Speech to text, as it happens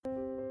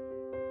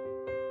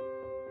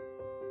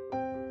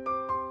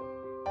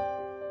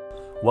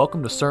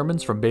Welcome to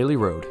Sermons from Bailey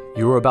Road.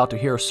 You are about to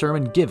hear a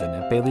sermon given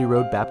at Bailey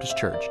Road Baptist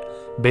Church.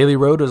 Bailey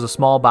Road is a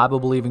small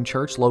Bible-believing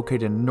church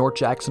located in North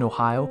Jackson,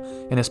 Ohio,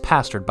 and is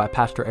pastored by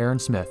Pastor Aaron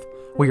Smith.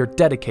 We are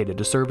dedicated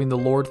to serving the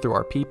Lord through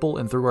our people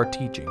and through our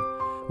teaching.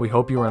 We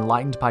hope you are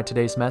enlightened by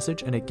today's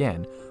message, and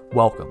again,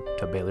 welcome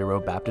to Bailey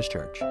Road Baptist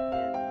Church.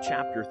 In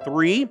chapter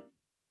 3,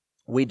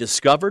 we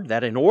discovered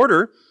that in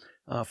order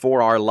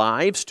for our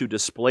lives to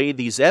display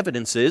these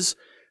evidences,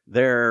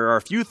 there are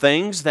a few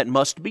things that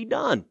must be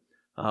done.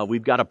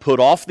 We've got to put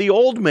off the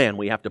old man.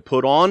 We have to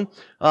put on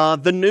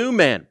the new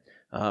man.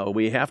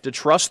 We have to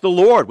trust the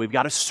Lord. We've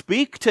got to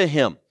speak to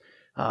Him.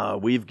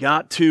 We've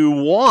got to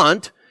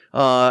want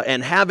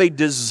and have a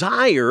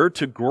desire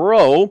to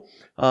grow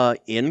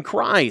in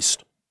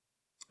Christ.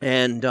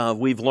 And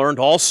we've learned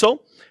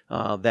also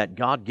that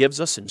God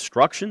gives us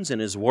instructions in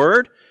His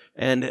Word.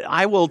 And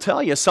I will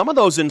tell you, some of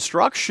those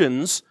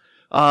instructions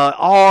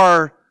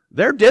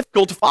they're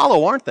difficult to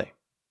follow, aren't they?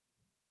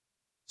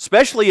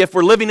 Especially if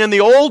we're living in the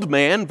old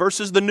man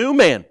versus the new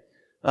man.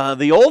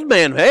 The old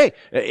man,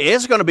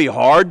 it's going to be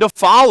hard to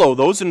follow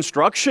those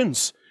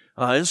instructions.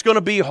 It's going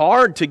to be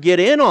hard to get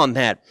in on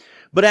that.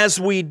 But as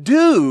we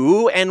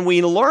do and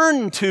we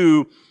learn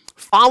to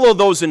follow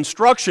those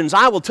instructions,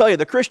 I will tell you,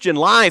 the Christian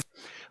life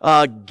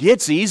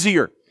gets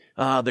easier.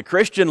 The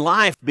Christian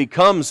life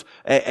becomes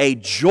a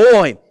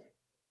joy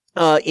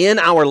in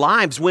our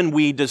lives when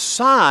we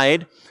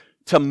decide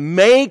to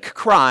make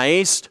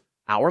Christ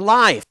our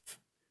life.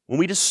 When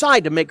we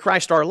decide to make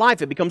Christ our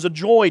life, it becomes a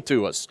joy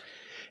to us.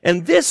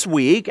 And this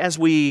week, as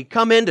we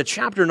come into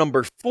chapter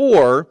number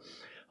 4,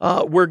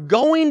 we're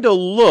going to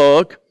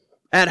look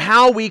at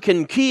how we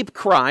can keep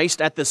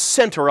Christ at the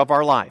center of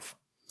our life.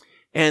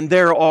 And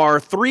there are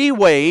 3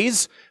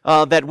 ways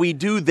that we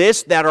do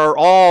this that are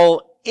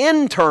all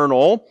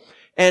internal.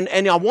 And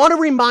I want to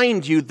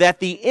remind you that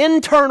the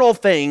internal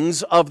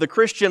things of the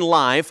Christian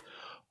life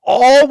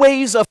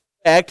always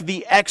affect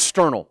the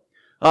external.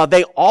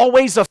 They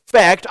always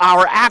affect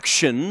our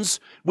actions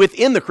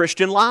within the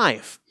Christian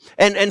life.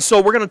 And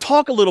so we're going to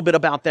talk a little bit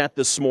about that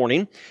this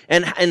morning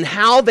and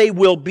how they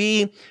will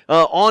be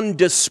on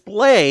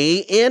display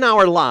in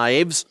our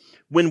lives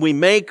when we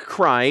make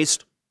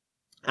Christ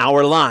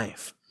our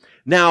life.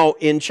 Now,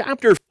 in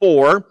chapter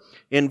 4,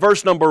 in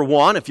verse number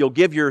 1, if you'll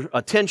give your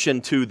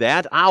attention to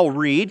that, I'll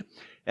read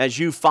as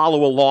you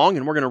follow along,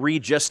 and we're going to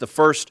read just the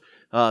first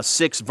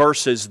 6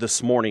 verses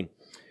this morning.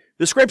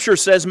 The Scripture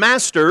says,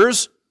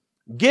 "Masters,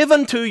 give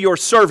unto your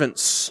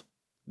servants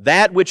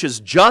that which is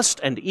just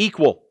and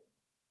equal,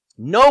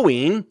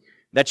 knowing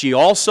that ye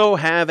also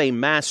have a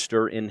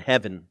master in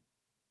heaven."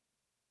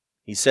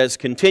 He says,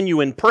 "Continue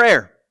in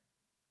prayer,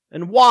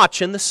 and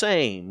watch in the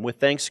same with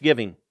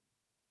thanksgiving,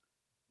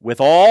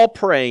 with all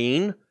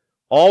praying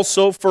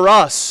also for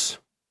us,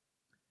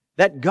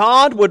 that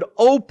God would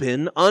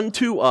open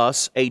unto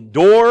us a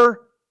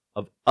door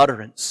of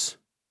utterance,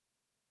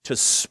 to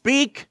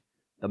speak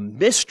the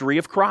mystery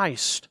of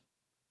Christ,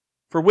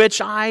 for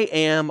which I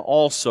am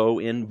also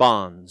in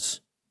bonds,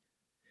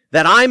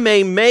 that I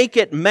may make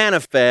it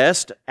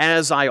manifest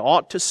as I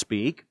ought to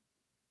speak.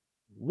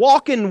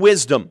 Walk in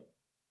wisdom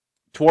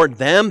toward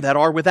them that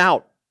are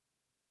without,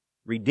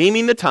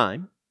 redeeming the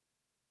time.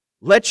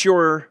 Let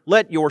your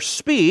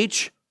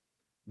speech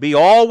be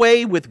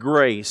always with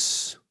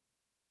grace,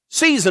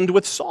 seasoned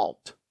with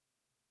salt,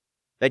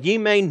 that ye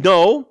may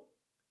know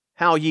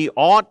how ye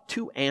ought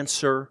to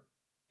answer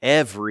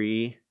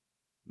every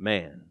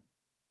man."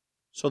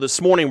 So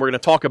this morning we're going to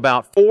talk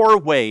about 4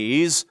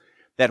 ways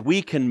that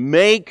we can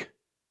make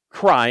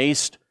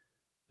Christ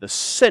the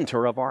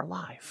center of our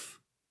life.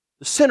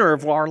 The center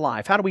of our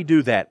life. How do we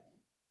do that?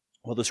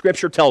 Well, the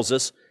Scripture tells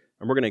us,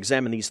 and we're going to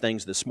examine these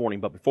things this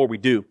morning, but before we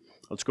do,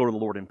 let's go to the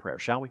Lord in prayer,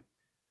 shall we?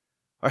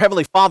 Our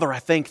Heavenly Father, I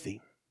thank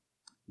Thee.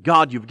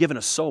 God, You've given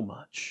us so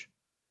much.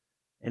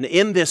 And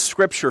in this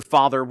Scripture,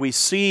 Father, we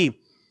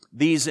see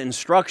these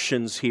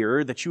instructions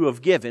here that You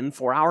have given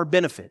for our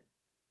benefit.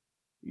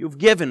 You've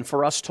given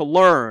for us to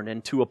learn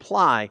and to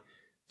apply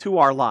to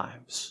our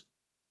lives.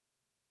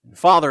 And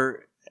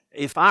Father,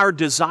 if our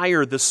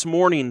desire this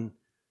morning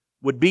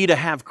would be to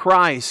have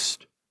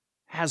Christ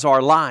as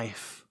our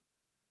life,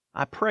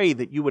 I pray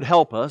that You would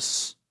help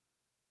us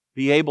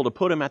be able to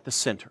put Him at the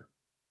center.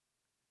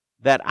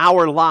 That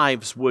our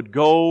lives would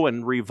go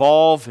and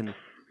revolve and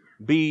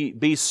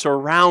be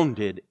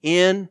surrounded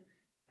in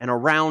and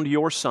around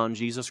Your Son,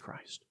 Jesus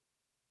Christ.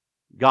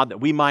 God,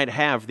 that we might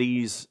have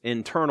these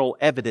internal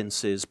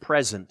evidences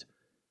present,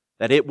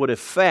 that it would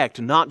affect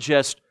not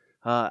just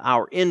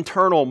our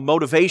internal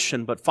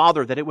motivation, but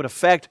Father, that it would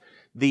affect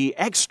the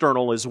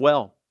external as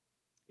well,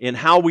 in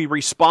how we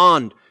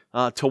respond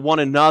to one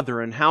another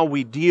and how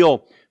we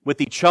deal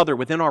with each other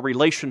within our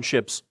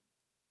relationships.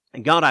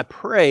 And God, I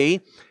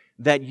pray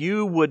that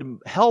You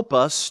would help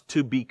us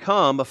to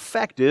become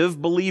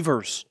effective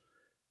believers.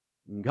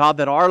 And God,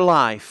 that our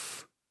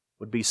life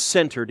would be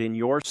centered in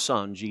Your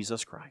Son,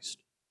 Jesus Christ.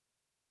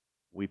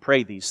 We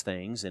pray these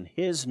things in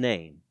His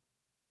name,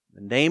 the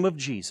name of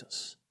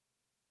Jesus.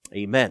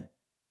 Amen.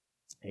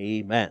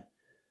 Amen.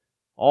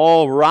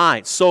 All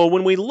right. So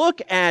when we look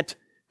at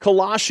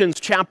Colossians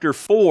chapter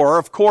 4,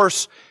 of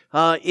course,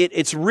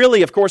 it's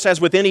really, of course,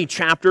 as with any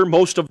chapter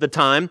most of the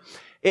time,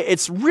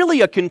 it's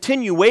really a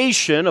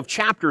continuation of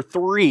chapter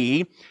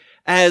 3.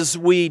 As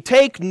we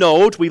take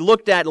note, we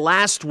looked at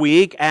last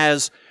week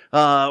as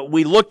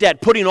we looked at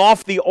putting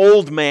off the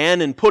old man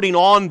and putting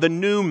on the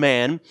new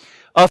man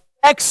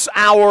affects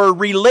our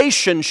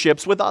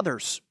relationships with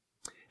others.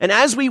 And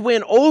as we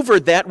went over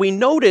that, we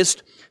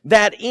noticed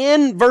that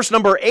in verse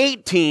number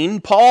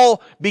 18,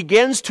 Paul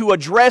begins to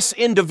address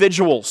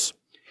individuals.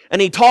 And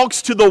he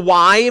talks to the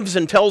wives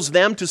and tells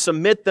them to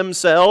submit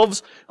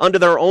themselves unto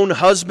their own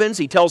husbands.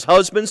 He tells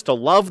husbands to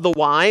love the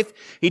wife.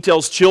 He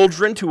tells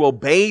children to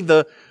obey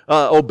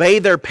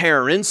their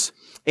parents.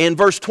 In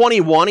verse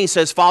 21, he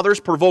says,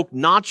 "Fathers, provoke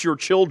not your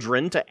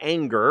children to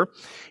anger."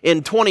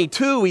 In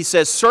 22, he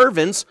says,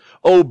 "Servants,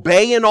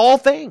 obey in all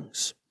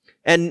things,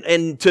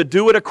 and to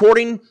do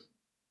it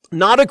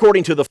not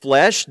according to the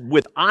flesh,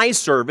 with eye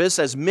service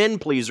as men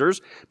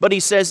pleasers," but he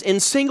says, "in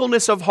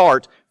singleness of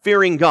heart,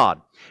 fearing God."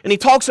 And he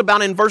talks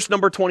about in verse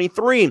number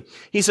 23,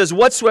 he says,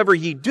 "Whatsoever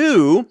ye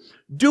do,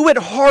 do it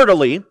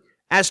heartily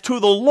as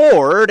to the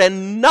Lord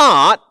and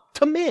not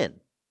to men.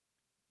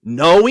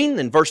 Knowing,"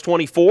 in verse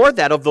 24,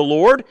 "that of the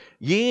Lord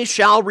ye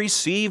shall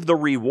receive the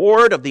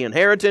reward of the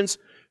inheritance,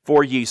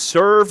 for ye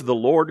serve the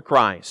Lord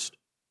Christ.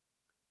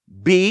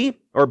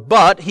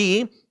 But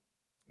he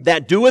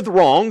that doeth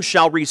wrong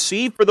shall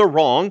receive for the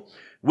wrong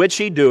which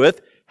he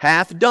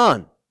hath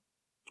done.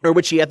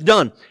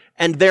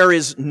 And there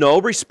is no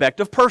respect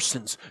of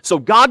persons." So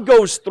God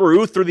goes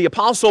through the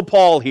Apostle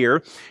Paul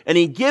here, and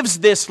he gives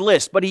this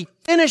list, but he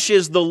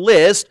finishes the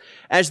list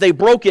as they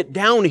broke it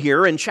down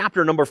here in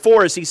chapter number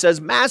 4, as he says,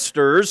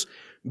 "Masters,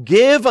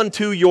 give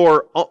unto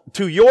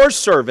your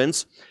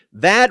servants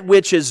that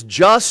which is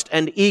just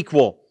and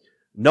equal,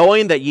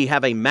 knowing that ye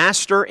have a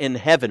master in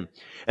heaven."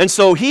 And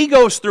so he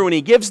goes through and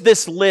he gives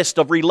this list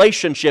of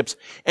relationships,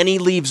 and he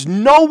leaves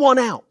no one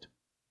out.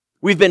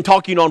 We've been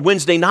talking on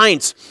Wednesday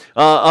nights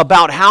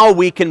about how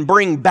we can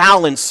bring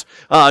balance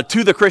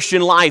to the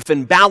Christian life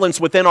and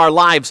balance within our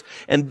lives.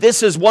 And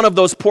this is one of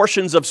those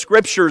portions of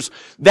scriptures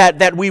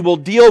that we will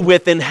deal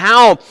with, and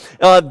how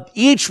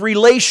each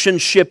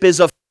relationship is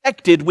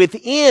affected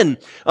within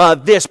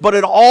this. But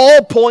it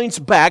all points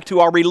back to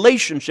our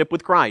relationship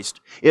with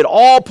Christ. It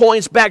all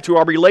points back to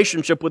our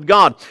relationship with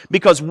God,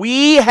 because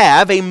we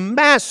have a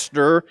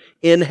master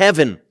in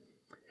heaven.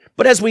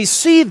 But as we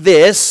see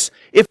this,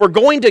 if we're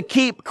going to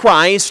keep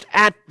Christ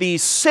at the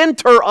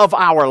center of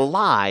our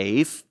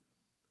life,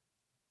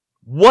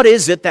 what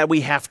is it that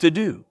we have to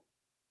do?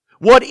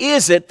 What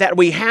is it that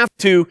we have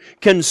to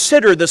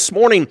consider this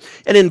morning?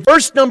 And in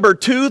verse number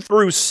 2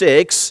 through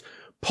 6,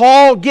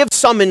 Paul gives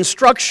some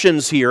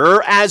instructions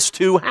here as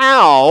to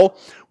how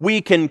we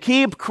can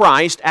keep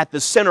Christ at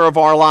the center of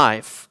our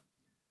life.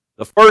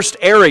 The first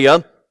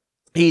area,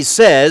 he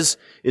says,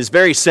 is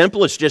very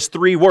simple. It's just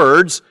 3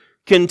 words: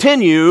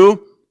 continue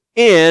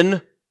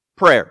in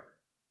prayer.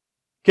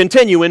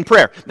 Continue in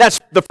prayer. That's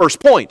the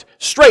first point,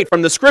 straight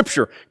from the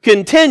Scripture.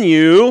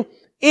 Continue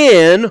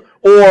in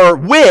or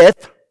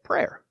with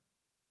prayer.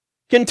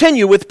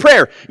 Continue with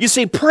prayer. You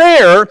see,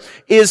 prayer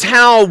is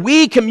how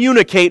we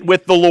communicate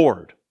with the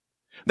Lord.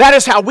 That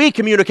is how we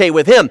communicate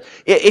with Him.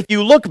 If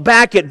you look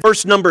back at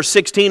verse number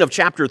 16 of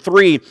chapter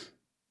 3,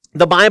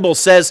 the Bible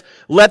says,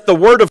 "Let the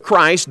word of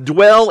Christ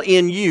dwell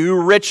in you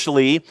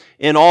richly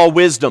in all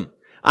wisdom."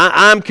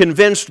 I'm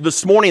convinced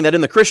this morning that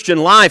in the Christian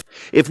life,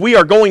 if we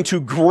are going to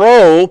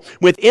grow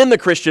within the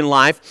Christian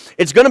life,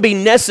 it's going to be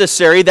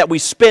necessary that we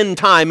spend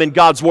time in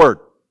God's Word.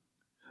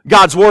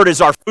 God's Word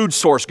is our food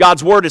source.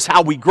 God's Word is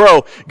how we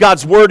grow.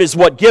 God's Word is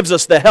what gives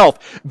us the health.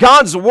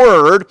 God's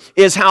Word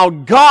is how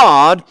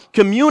God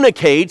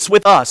communicates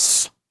with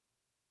us.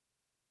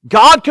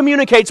 God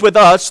communicates with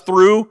us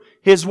through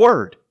His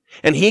Word.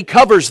 And he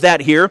covers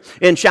that here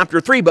in chapter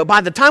 3. But by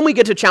the time we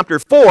get to chapter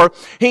 4,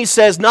 he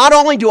says, not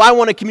only do I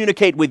want to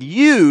communicate with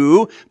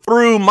you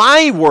through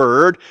my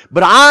word,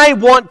 but I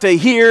want to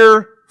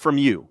hear from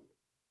you.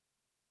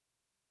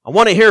 I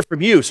want to hear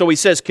from you. So he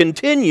says,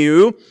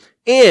 continue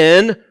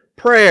in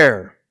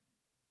prayer.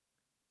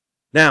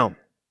 Now,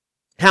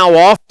 how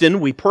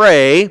often we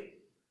pray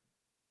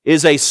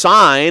is a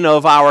sign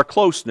of our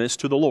closeness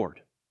to the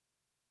Lord.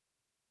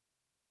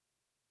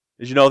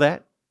 Did you know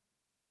that?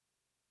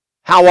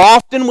 How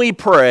often we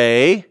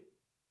pray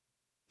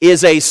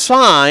is a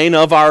sign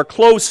of our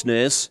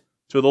closeness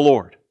to the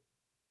Lord.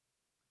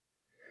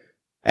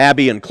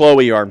 Abby and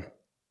Chloe are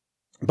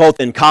both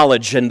in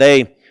college, and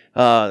they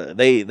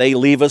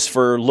leave us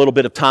for a little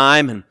bit of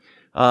time, and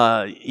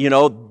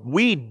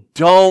we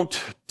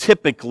don't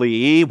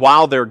typically,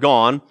 while they're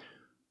gone,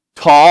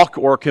 talk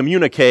or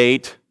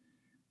communicate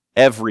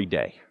every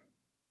day.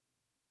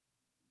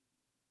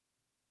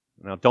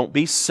 Now, don't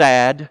be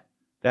sad.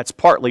 That's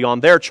partly on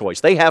their choice.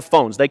 They have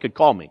phones. They could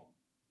call me.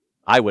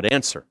 I would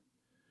answer.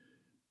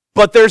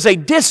 But there's a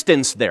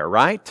distance there,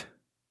 right?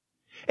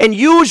 And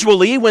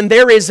usually when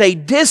there is a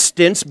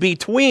distance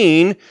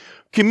between,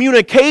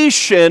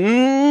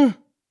 communication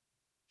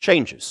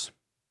changes.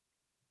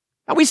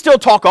 Now, we still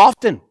talk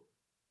often.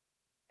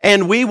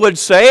 And we would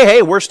say,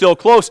 hey, we're still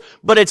close.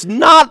 But it's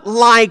not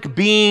like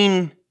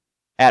being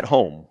at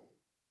home.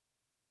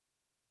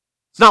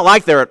 It's not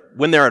like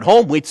when they're at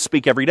home, we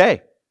speak every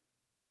day.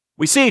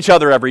 We see each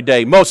other every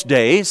day, most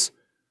days.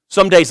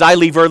 Some days I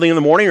leave early in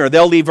the morning, or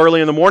they'll leave early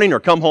in the morning,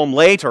 or come home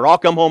late, or I'll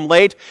come home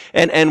late,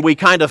 and we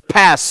kind of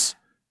pass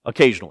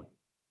occasionally.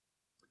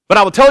 But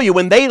I will tell you,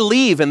 when they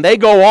leave and they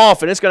go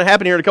off, and it's going to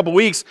happen here in a couple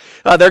weeks,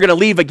 they're going to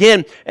leave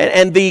again,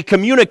 and the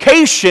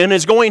communication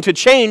is going to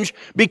change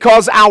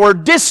because our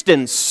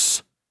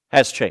distance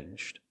has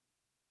changed.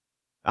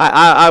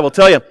 I will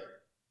tell you,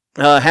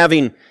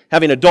 having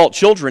adult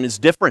children is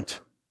different.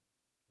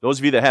 Those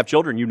of you that have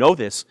children, you know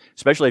this,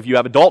 especially if you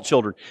have adult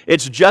children.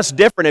 It's just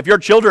different. If your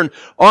children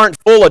aren't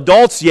full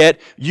adults yet,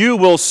 you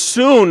will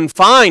soon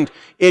find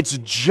it's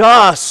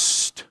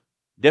just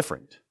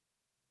different.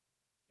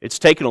 It's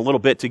taken a little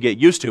bit to get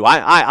used to.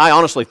 I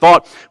honestly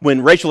thought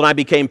when Rachel and I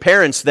became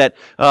parents that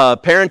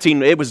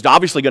parenting, it was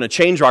obviously going to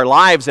change our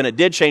lives, and it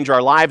did change our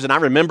lives. And I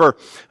remember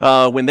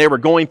when they were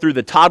going through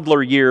the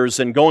toddler years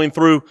and going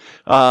through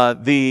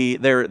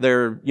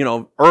their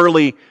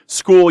early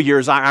school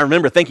years, I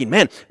remember thinking,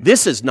 man,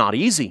 this is not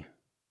easy.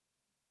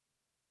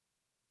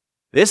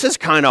 This is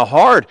kind of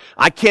hard.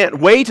 I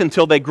can't wait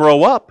until they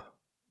grow up.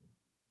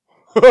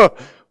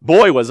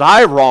 Boy, was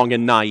I wrong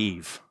and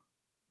naive.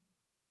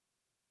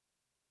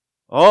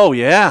 Oh,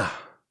 yeah.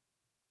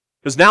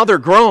 Because now they're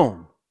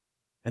grown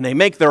and they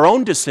make their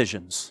own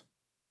decisions.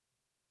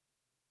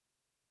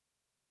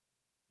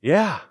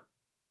 Yeah.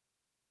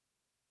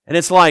 And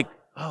it's like,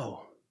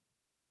 oh,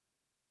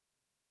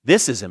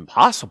 this is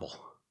impossible.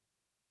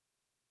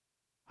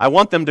 I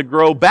want them to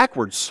grow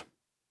backwards.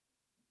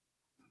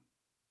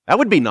 That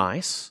would be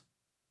nice.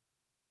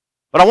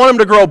 But I want them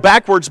to grow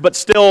backwards but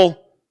still,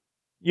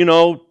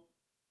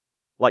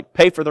 like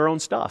pay for their own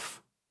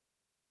stuff.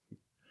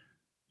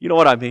 You know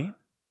what I mean?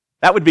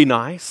 That would be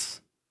nice.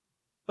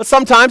 But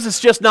sometimes it's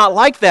just not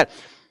like that.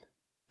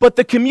 But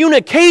the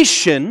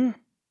communication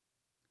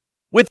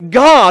with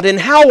God and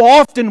how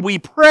often we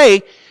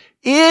pray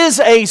is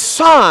a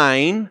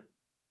sign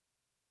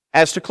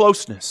as to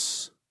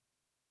closeness.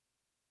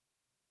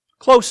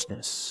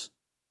 Closeness.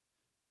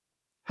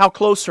 How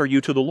close are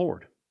you to the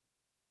Lord?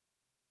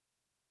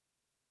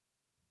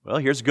 Well,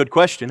 here's a good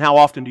question. How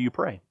often do you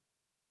pray?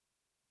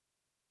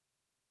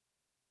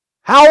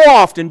 How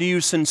often do you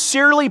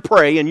sincerely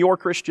pray in your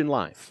Christian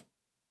life?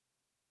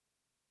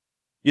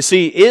 You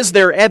see, is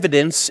there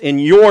evidence in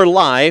your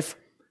life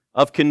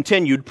of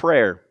continued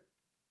prayer?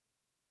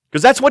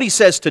 Because that's what he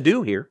says to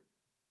do here.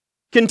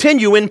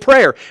 Continue in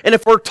prayer. And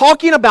if we're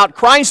talking about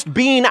Christ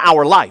being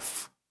our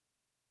life,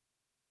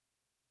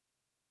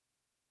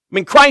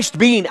 Christ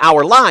being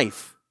our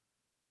life,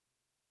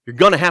 you're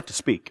going to have to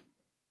speak.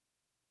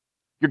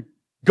 You're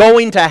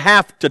going to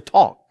have to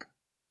talk.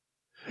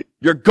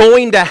 You're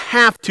going to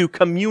have to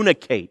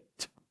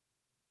communicate.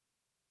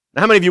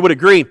 Now, how many of you would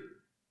agree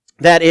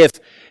that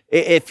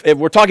if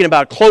we're talking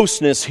about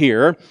closeness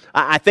here,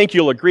 I think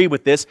you'll agree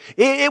with this,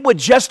 it would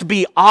just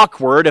be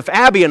awkward if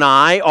Abby and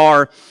I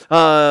are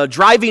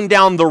driving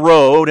down the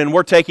road and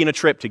we're taking a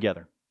trip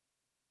together.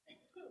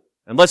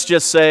 And let's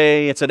just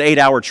say it's an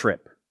 8-hour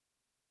trip.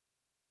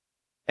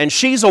 And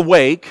she's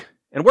awake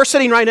and we're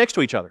sitting right next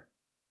to each other.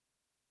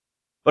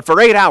 But for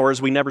 8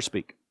 hours, we never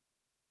speak.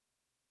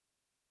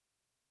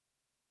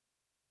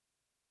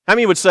 How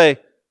many would say,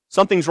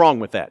 something's wrong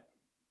with that?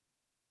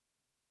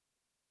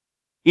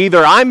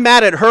 Either I'm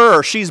mad at her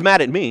or she's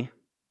mad at me.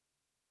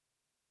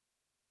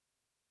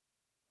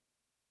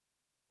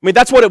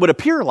 That's what it would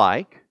appear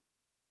like.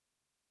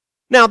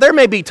 Now, there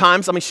may be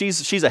times,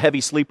 she's a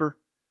heavy sleeper.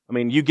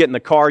 You get in the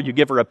car, you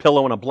give her a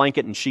pillow and a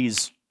blanket, and she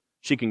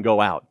can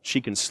go out. She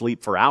can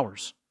sleep for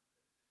hours.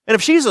 And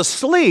if she's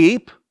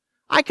asleep,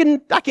 I can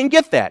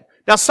get that.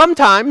 Now,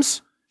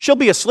 sometimes she'll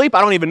be asleep,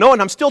 I don't even know,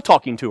 and I'm still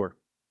talking to her.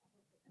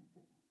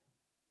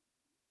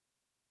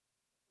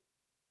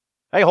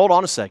 Hey, hold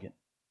on a second.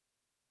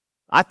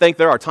 I think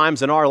there are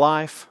times in our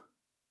life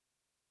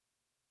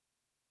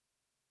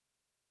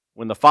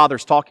when the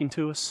Father's talking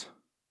to us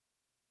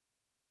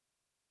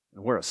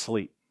and we're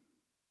asleep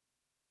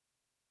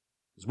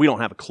because we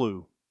don't have a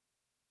clue.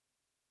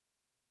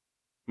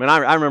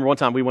 I remember one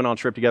time we went on a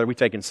trip together. We've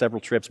taken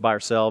several trips by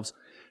ourselves,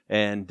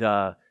 and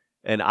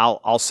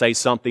I'll say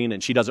something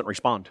and she doesn't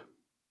respond.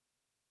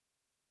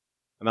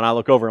 And then I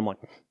look over and I'm like,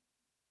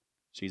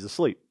 she's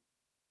asleep.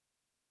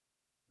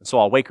 And so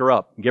I'll wake her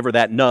up and give her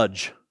that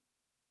nudge.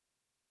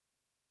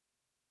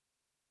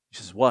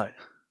 She says, what?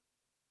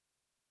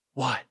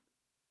 What?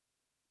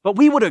 But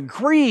we would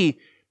agree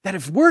that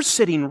if we're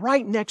sitting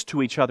right next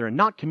to each other and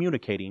not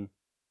communicating,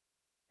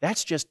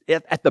 that's just,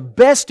 at the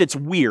best it's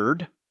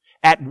weird.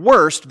 At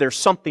worst, there's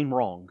something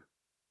wrong.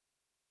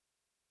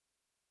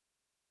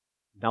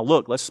 Now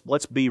look,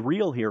 let's be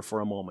real here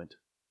for a moment.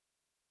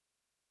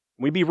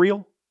 Can we be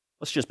real?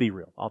 Let's just be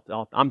real.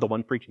 I'm the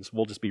one preaching, so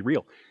we'll just be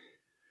real.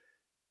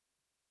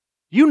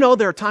 You know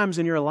there are times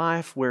in your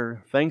life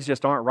where things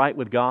just aren't right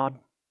with God?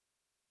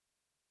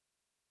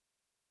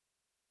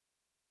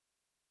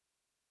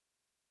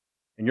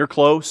 and you're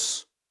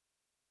close.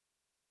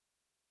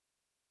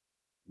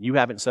 You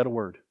haven't said a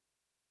word.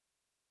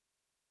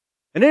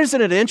 And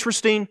isn't it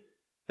interesting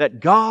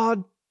that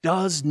God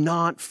does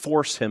not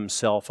force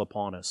Himself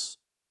upon us?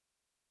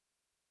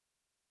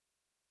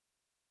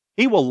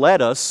 He will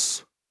let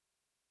us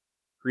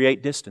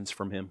create distance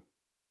from Him.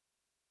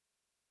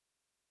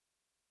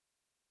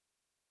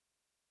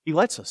 He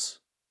lets us.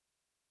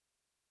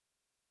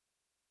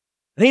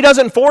 And He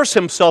doesn't force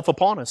Himself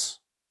upon us.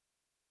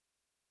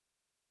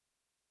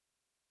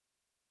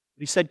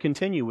 He said,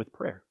 continue with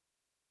prayer.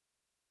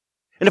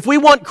 And if we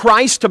want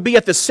Christ to be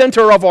at the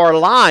center of our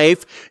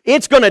life,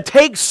 it's going to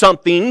take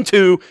something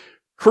to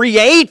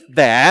create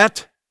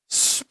that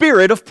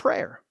spirit of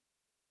prayer.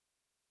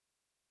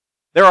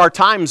 There are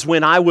times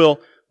when I will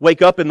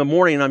wake up in the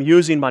morning, and I'm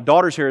using my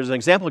daughters here as an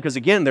example because,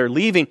 again, they're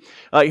leaving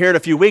here in a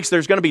few weeks.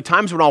 There's going to be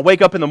times when I'll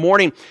wake up in the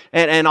morning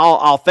and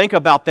I'll think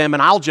about them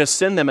and I'll just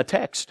send them a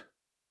text.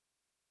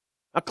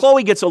 Now,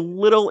 Chloe gets a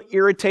little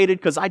irritated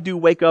because I do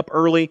wake up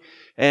early,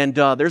 and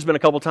there's been a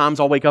couple times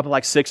I'll wake up at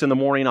like 6 in the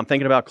morning. I'm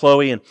thinking about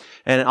Chloe, and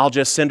I'll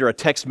just send her a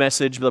text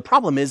message. But the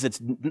problem is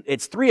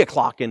it's 3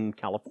 o'clock in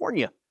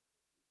California.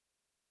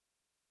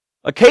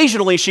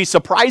 Occasionally, she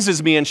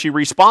surprises me and she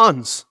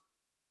responds.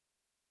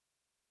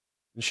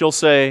 And she'll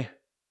say,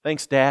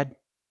 "Thanks, Dad."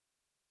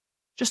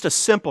 Just a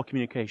simple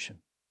communication.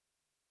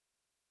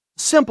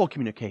 Simple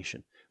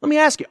communication. Let me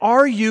ask you,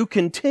 are you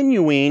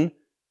continuing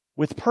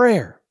with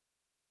prayer?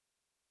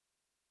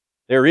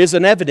 There is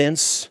an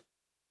evidence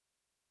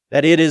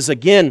that it is,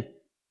 again,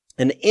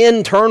 an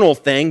internal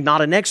thing,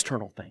 not an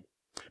external thing.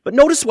 But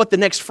notice what the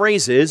next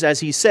phrase is as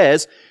he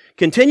says,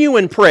 continue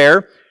in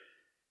prayer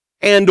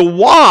and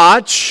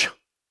watch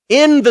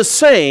in the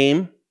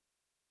same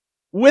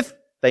with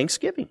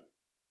thanksgiving.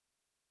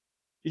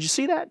 Did you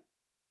see that?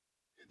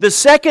 The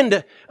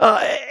second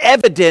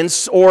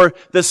evidence, or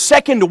the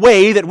second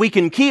way that we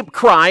can keep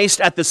Christ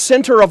at the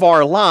center of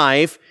our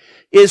life,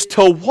 is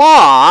to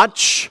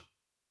watch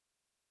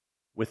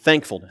with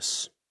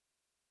thankfulness.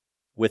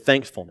 With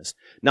thankfulness.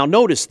 Now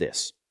notice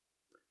this.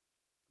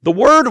 The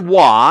word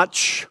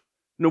watch,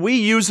 we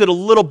use it a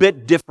little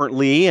bit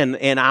differently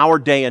in our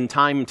day and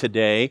time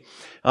today.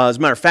 As a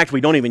matter of fact,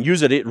 we don't even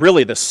use it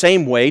really the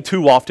same way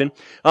too often.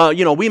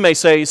 We may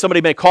say,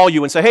 somebody may call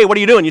you and say, "Hey, what are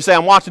you doing?" You say,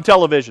 "I'm watching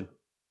television."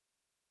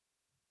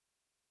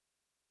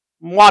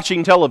 I'm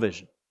watching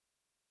television.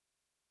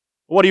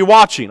 What are you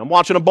watching? I'm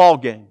watching a ball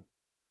game.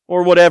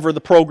 Or whatever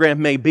the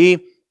program may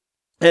be.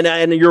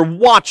 And you're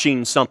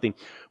watching something.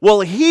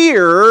 Well,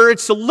 here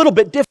it's a little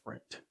bit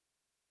different.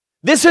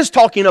 This is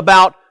talking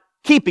about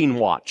keeping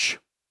watch.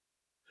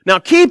 Now,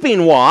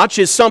 keeping watch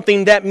is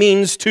something that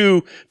means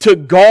to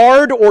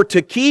guard or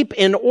to keep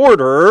in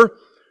order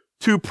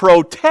to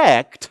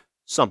protect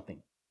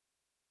something.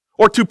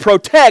 Or to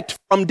protect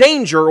from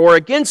danger or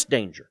against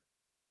danger.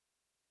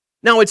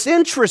 Now, it's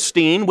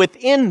interesting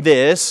within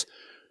this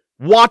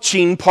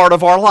watching part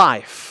of our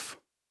life.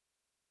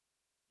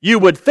 You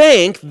would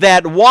think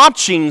that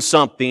watching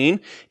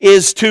something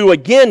is to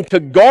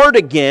guard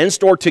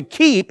against or to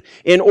keep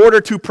in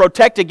order to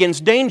protect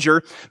against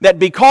danger, that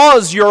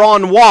because you're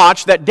on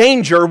watch, that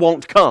danger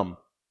won't come.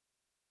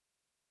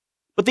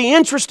 But the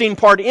interesting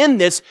part in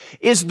this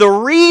is the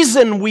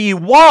reason we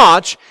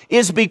watch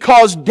is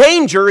because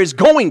danger is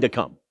going to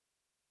come.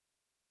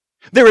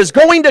 There is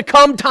going to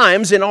come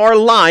times in our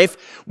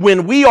life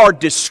when we are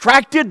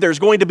distracted. There's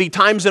going to be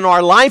times in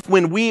our life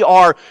when we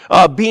are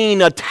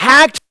being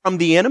attacked from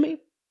the enemy.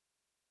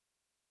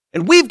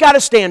 And we've got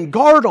to stand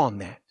guard on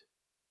that.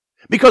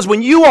 Because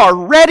when you are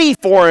ready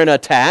for an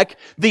attack,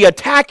 the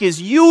attack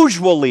is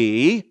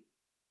usually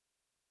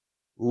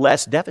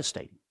less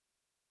devastating.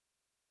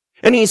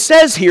 And he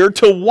says here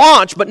to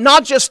watch, but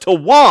not just to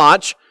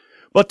watch,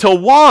 but to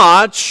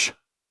watch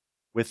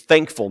with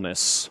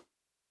thankfulness.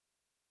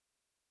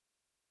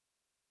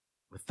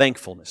 With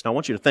thankfulness. Now I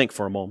want you to think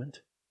for a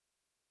moment.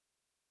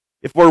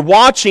 If we're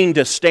watching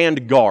to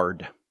stand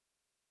guard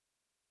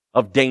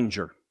of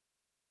danger,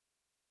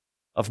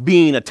 of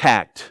being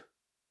attacked,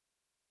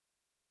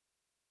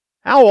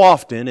 how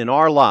often in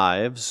our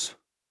lives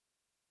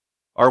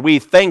are we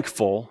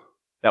thankful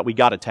that we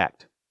got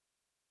attacked?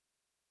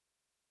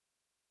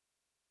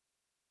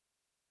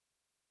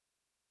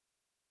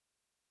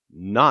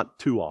 Not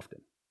too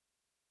often.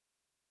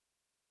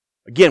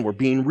 Again, we're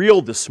being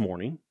real this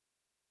morning.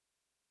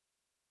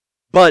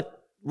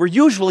 But we're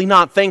usually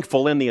not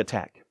thankful in the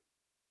attack.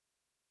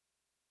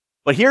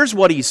 But here's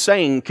what he's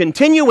saying.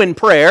 Continue in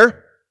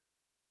prayer.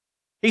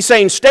 He's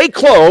saying stay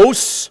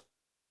close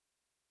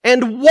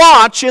and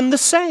watch in the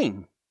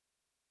same.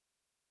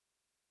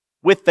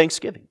 With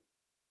thanksgiving.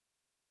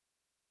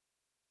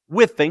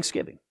 With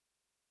thanksgiving.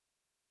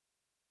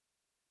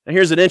 Now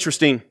here's an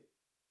interesting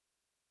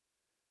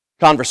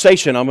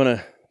conversation. I'm going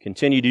to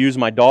continue to use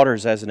my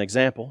daughters as an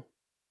example.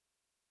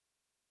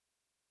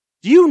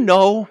 Do you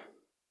know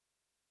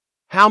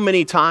how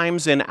many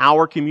times in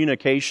our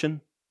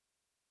communication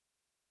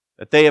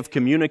that they have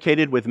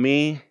communicated with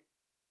me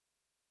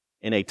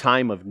in a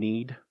time of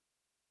need? 'Cause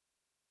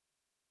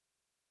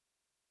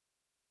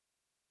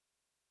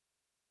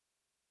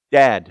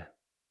Dad,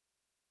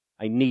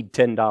 I need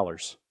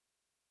 $10.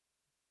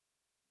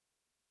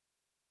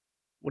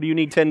 What do you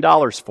need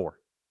 $10 for?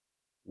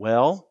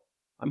 Well,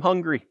 I'm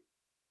hungry.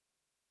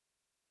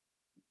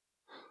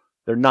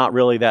 They're not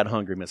really that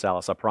hungry, Miss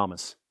Alice, I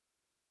promise.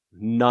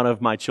 None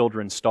of my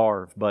children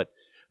starve, but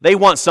they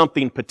want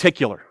something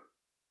particular.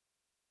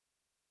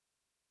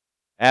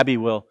 Abby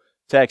will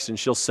text and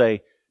she'll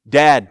say,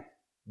 Dad,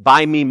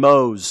 buy me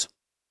Moe's.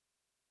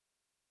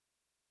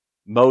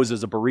 Moe's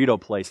is a burrito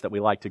place that we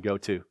like to go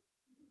to.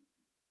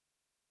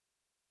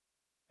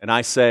 And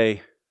I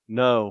say,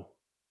 no.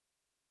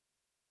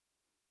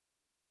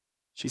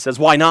 She says,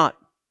 why not?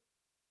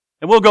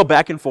 And we'll go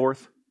back and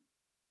forth.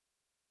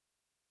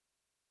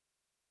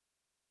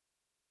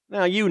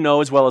 Now, you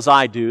know as well as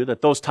I do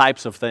that those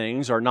types of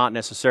things are not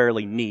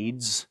necessarily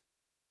needs,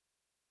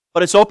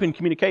 but it's open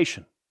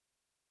communication.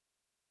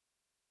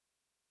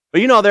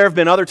 But you know, there have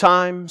been other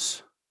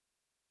times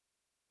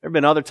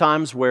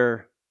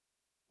where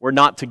we're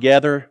not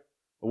together,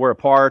 but we're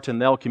apart,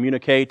 and they'll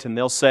communicate and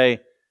they'll say,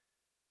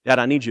 Dad,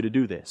 I need you to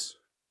do this.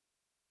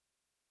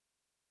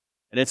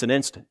 And it's an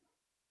instant.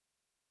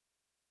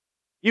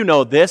 You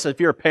know this,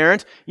 if you're a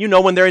parent, you know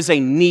when there is a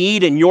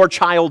need in your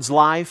child's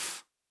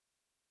life.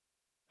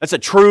 That's a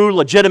true,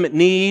 legitimate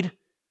need.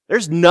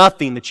 There's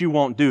nothing that you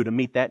won't do to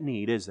meet that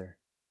need, is there?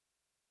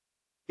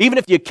 Even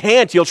if you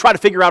can't, you'll try to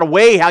figure out a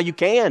way how you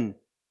can.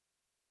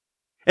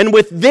 And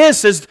with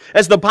this,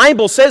 as the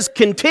Bible says,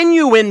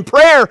 continue in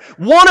prayer.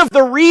 One of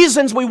the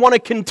reasons we want to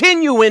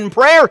continue in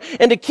prayer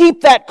and to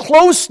keep that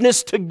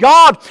closeness to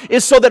God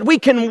is so that we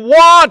can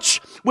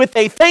watch with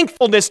a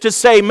thankfulness to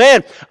say,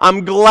 man,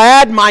 I'm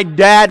glad my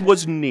dad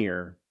was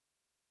near.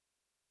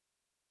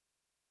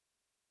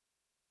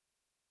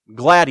 I'm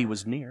glad he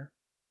was near.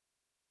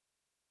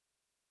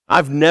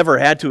 I've never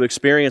had to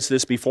experience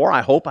this before.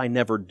 I hope I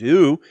never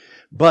do.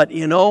 But,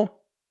 you know,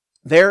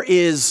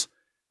 there's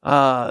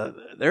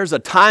a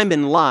time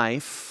in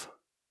life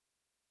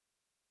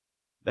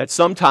that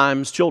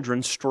sometimes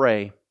children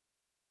stray.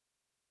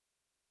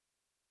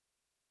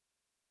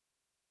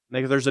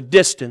 There's a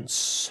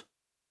distance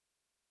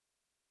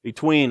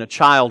between a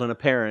child and a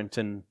parent,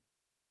 and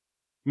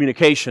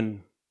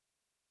communication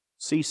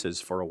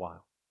ceases for a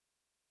while.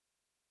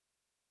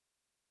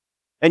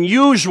 And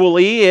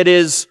usually it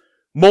is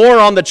more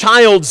on the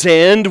child's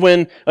end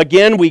when,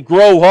 again, we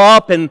grow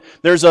up and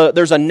there's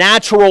a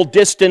natural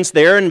distance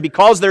there. And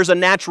because there's a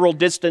natural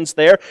distance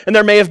there, and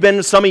there may have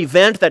been some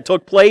event that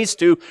took place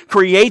to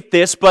create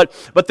this, but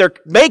there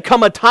may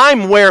come a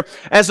time where,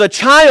 as a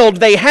child,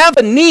 they have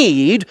a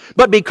need,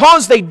 but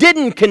because they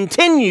didn't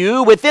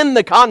continue within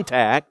the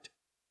contact,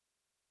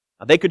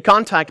 they could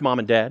contact mom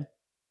and dad,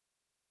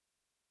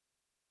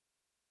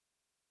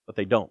 but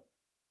they don't.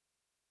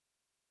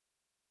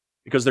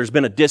 Because there's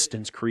been a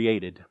distance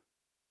created.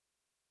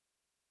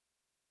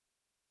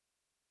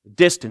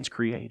 Distance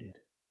created.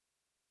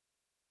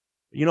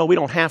 You know, we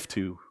don't have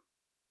to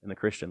in the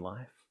Christian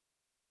life.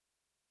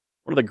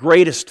 One of the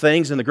greatest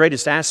things and the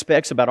greatest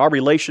aspects about our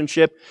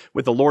relationship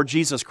with the Lord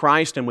Jesus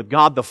Christ and with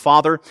God the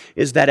Father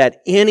is that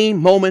at any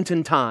moment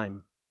in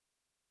time,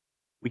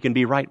 we can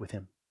be right with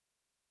Him.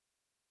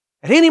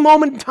 At any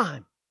moment in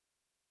time,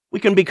 we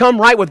can become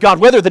right with God.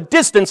 Whether the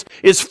distance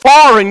is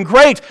far and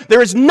great,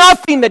 there is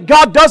nothing that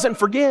God doesn't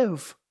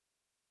forgive.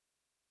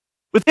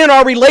 Within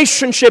our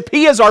relationship,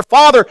 He is our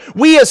Father,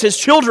 we as His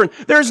children.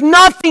 There's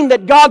nothing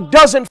that God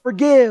doesn't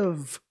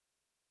forgive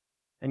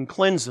and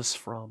cleanse us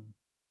from.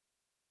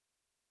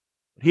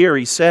 Here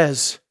He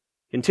says,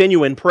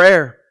 continue in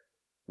prayer.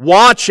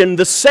 Watch in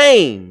the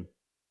same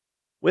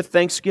with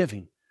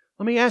thanksgiving.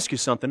 Let me ask you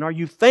something. Are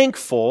you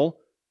thankful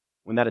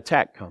when that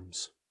attack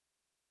comes?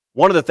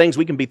 One of the things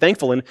we can be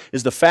thankful in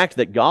is the fact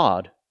that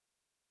God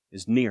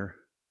is near.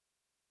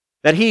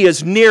 That He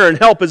is near and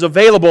help is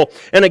available.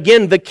 And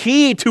again, the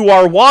key to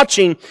our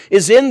watching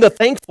is in the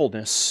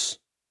thankfulness.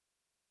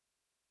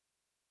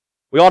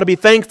 We ought to be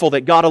thankful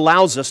that God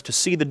allows us to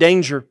see the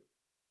danger,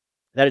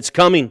 that it's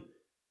coming,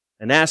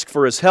 and ask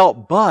for His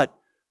help. But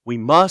we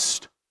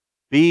must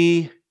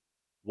be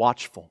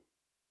watchful.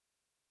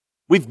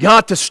 We've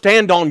got to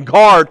stand on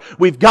guard.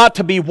 We've got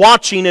to be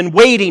watching and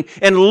waiting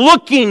and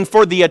looking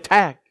for the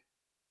attack.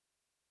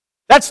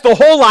 That's the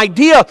whole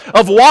idea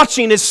of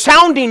watching, is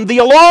sounding the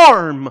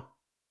alarm.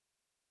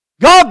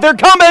 God, they're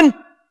coming.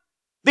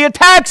 The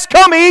attack's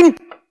coming.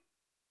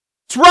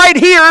 It's right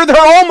here. They're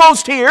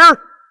almost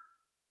here.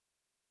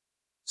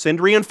 Send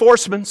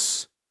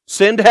reinforcements.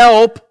 Send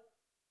help.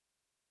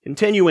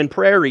 Continue in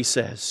prayer, He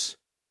says.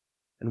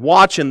 And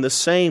watch in the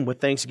same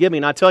with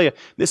thanksgiving. I tell you,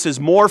 this is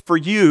more for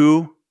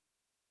you.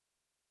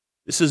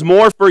 This is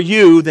more for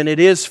you than it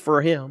is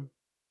for Him.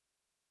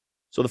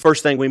 So the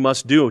first thing we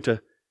must do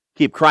to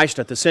keep Christ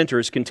at the center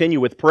is continue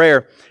with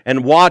prayer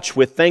and watch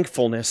with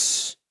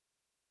thankfulness.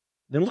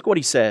 Then look what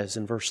He says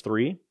in verse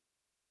 3.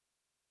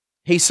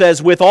 He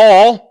says, with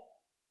all,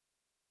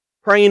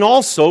 praying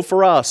also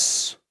for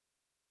us,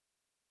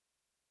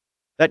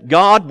 that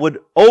God would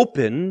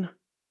open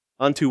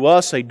unto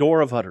us a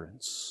door of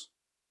utterance.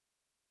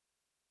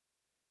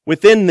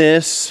 Within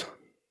this,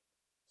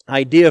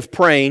 idea of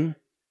praying.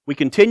 We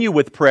continue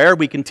with prayer.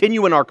 We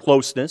continue in our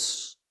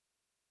closeness.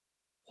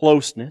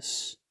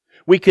 Closeness.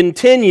 We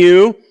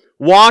continue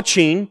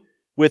watching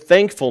with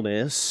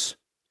thankfulness.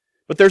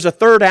 But there's a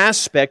third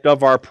aspect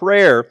of our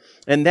prayer,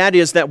 and that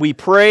is that we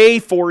pray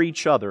for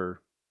each other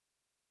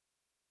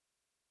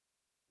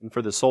and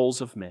for the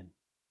souls of men.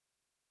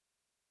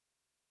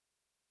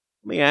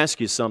 Let me ask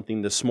you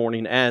something this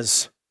morning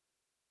as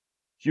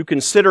you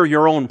consider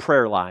your own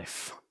prayer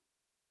life.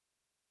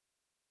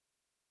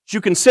 As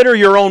you consider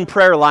your own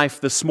prayer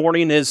life this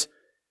morning, is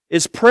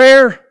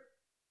prayer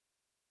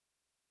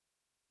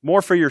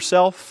more for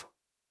yourself?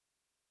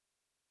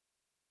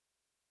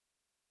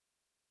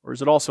 Or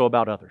is it also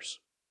about others?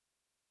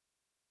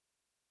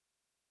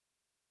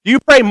 Do you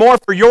pray more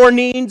for your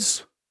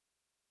needs?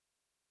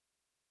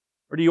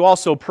 Or do you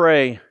also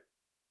pray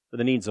for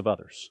the needs of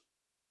others?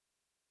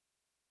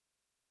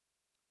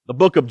 The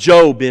book of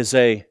Job is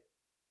a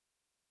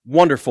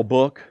wonderful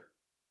book.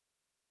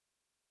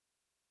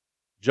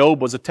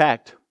 Job was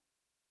attacked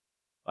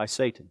by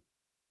Satan.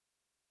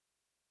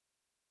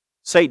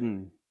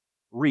 Satan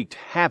wreaked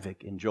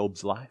havoc in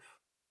Job's life.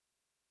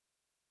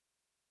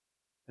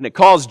 And it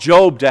caused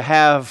Job to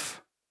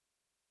have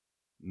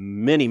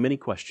many, many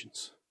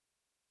questions.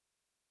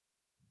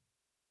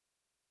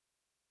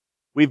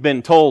 We've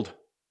been told,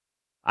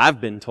 I've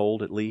been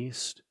told at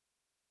least,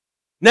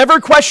 never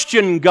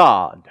question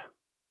God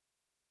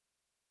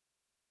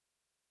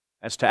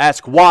as to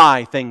ask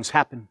why things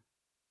happen.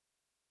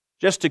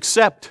 Just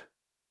accept.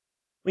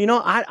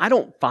 Well, I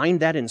don't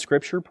find that in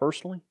Scripture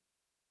personally.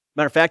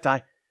 Matter of fact,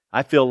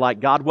 I feel like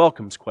God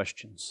welcomes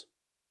questions.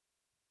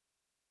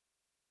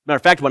 Matter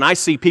of fact, when I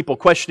see people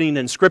questioning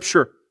in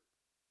Scripture,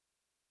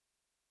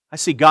 I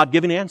see God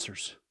giving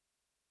answers.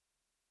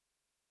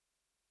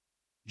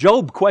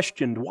 Job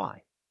questioned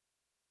why.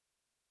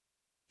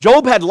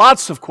 Job had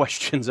lots of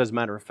questions, as a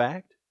matter of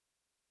fact.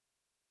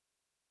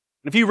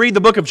 If you read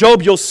the book of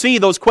Job, you'll see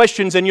those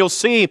questions, and you'll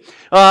see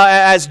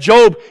as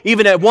Job,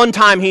 even at one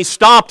time, he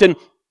stopped and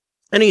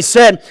he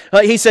said,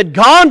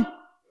 God,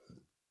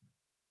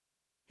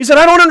 he said,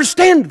 I don't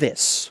understand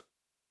this.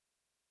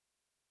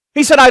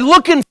 He said, I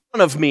look in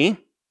front of me,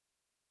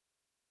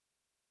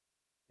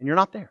 and you're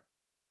not there.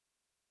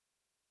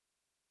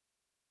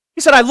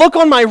 He said, I look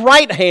on my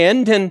right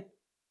hand, and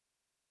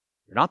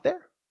you're not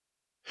there.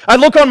 I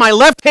look on my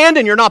left hand,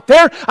 and you're not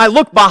there. I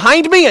look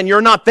behind me, and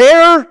you're not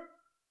there.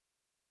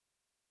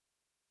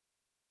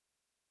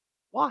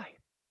 Why?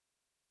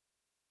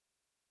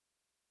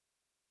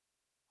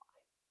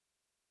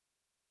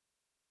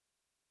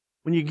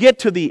 When you get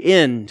to the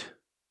end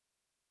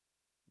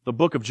of the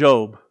book of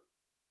Job,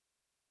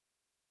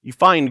 you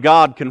find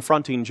God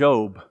confronting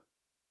Job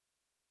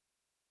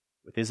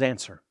with His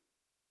answer.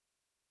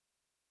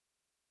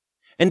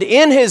 And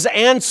in His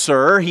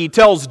answer, He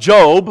tells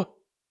Job,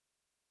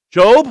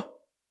 Job,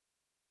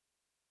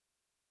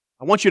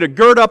 I want you to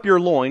gird up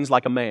your loins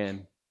like a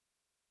man.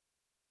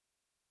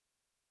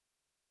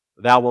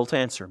 Thou wilt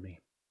answer me.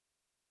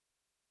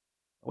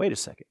 Wait a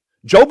second.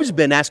 Job has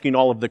been asking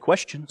all of the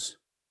questions.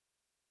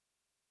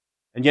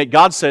 And yet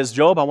God says,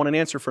 Job, I want an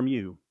answer from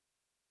you.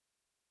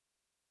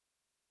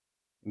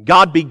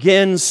 God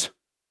begins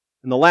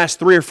in the last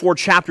 3 or 4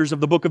 chapters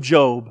of the book of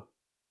Job.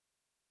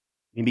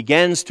 He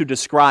begins to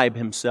describe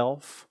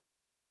Himself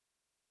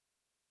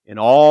in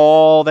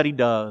all that He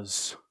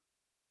does,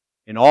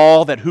 in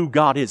all that who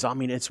God is. I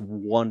mean, it's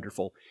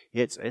wonderful.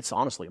 It's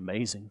honestly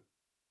amazing.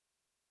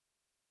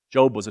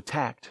 Job was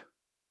attacked.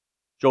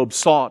 Job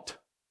sought.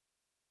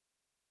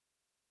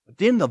 But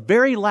in the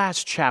very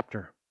last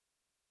chapter,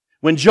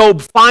 when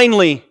Job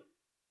finally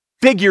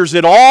figures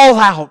it all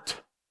out,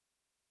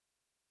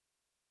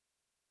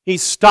 he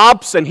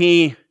stops and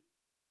he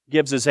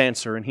gives his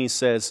answer and he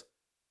says,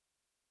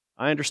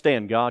 I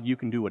understand, God, you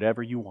can do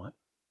whatever you want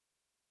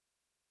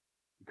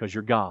because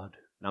you're God.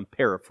 And I'm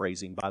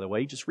paraphrasing, by the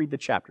way. Just read the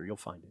chapter, you'll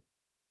find it.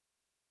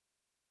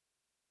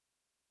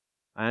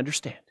 I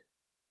understand.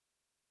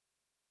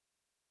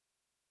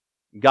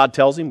 God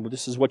tells him, well,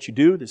 this is what you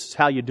do, this is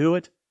how you do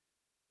it.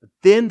 But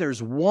then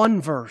there's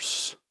one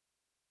verse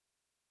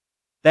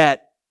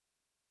that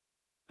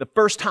the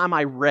first time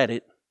I read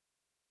it,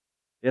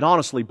 it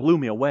honestly blew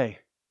me away.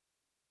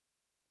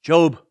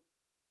 Job,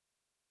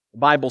 the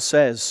Bible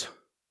says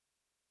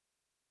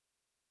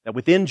that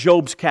within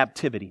Job's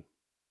captivity,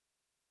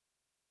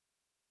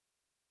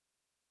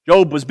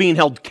 Job was being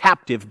held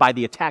captive by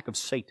the attack of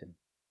Satan.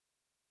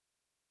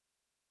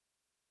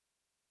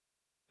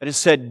 And it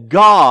said,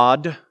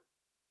 God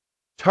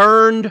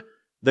turned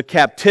the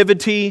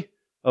captivity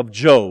of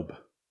Job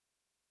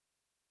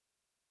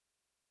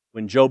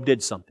when Job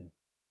did something.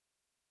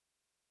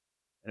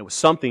 And it was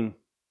something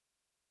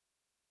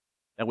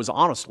that was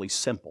honestly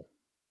simple.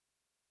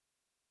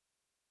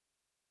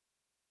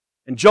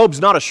 And Job's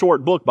not a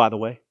short book, by the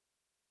way.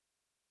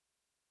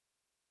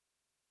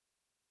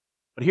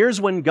 But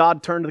here's when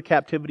God turned the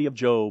captivity of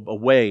Job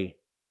away.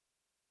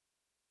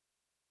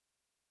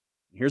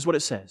 Here's what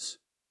it says.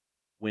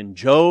 When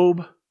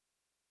Job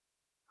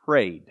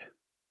prayed.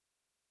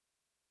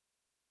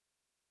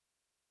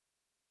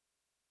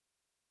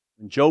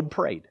 When Job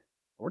prayed.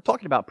 We're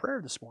talking about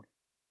prayer this morning.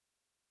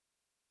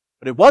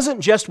 But it wasn't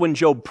just when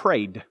Job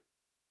prayed.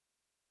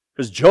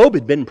 Because Job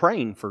had been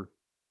praying for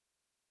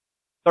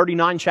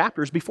 39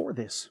 chapters before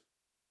this.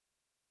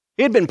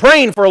 He had been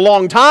praying for a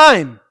long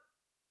time.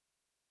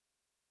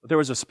 But there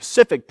was a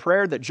specific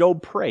prayer that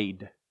Job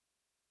prayed.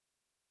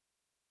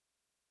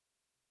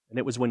 And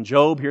it was when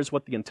Job, here's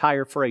what the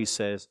entire phrase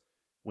says,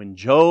 when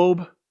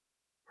Job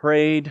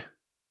prayed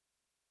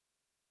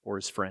for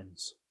his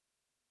friends.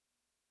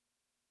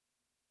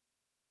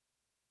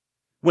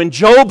 When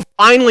Job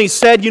finally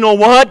said, you know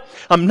what?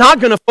 I'm not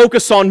going to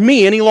focus on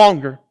me any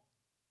longer.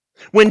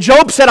 When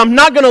Job said, I'm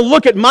not going to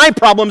look at my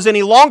problems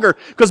any longer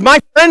because my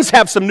friends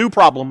have some new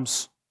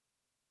problems.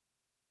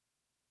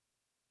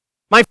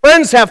 My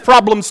friends have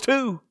problems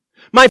too.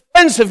 My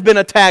friends have been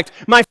attacked.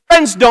 My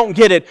friends don't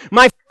get it.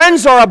 My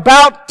friends are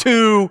about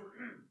to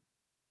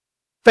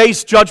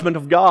face judgment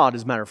of God,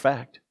 as a matter of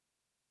fact.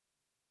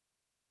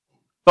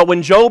 But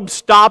when Job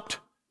stopped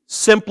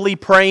simply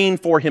praying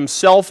for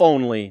himself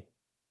only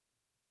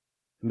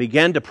and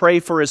began to pray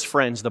for his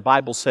friends, the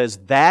Bible says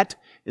that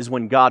is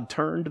when God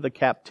turned the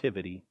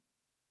captivity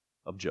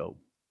of Job.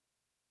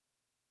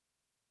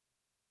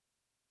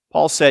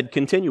 Paul said,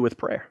 continue with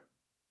prayer.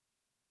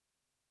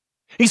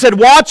 He said,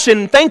 watch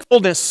in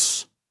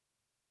thankfulness,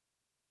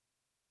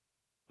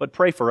 but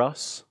pray for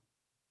us.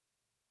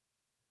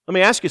 Let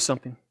me ask you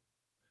something.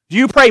 Do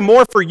you pray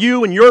more for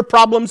you and your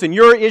problems and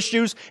your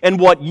issues and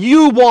what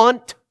you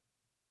want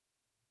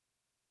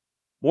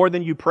more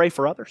than you pray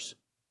for others?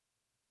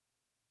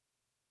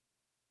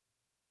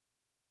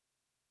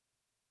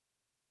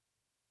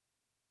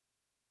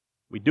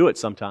 We do it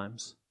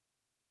sometimes,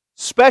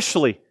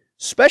 especially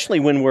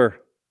when we're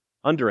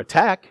under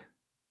attack.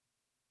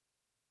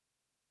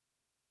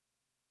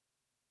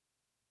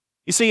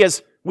 You see,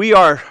 as we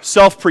are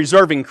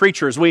self-preserving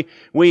creatures, we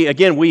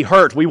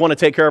hurt. We want to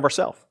take care of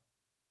ourselves.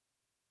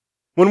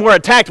 When we're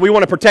attacked, we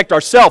want to protect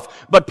ourselves.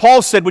 But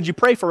Paul said, would you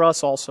pray for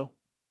us also?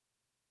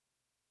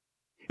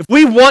 If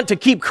we want to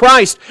keep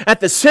Christ at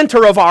the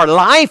center of our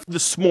life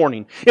this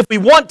morning, if we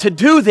want to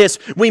do this,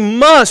 we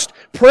must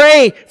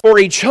pray for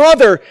each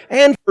other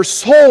and for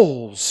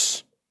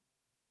souls.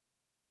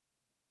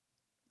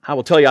 I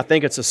will tell you, I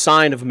think it's a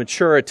sign of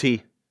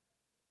maturity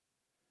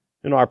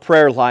in our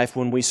prayer life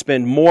when we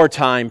spend more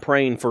time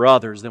praying for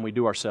others than we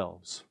do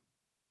ourselves.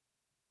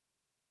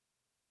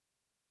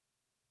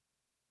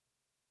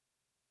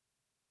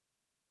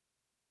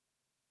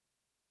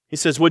 He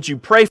says, would you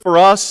pray for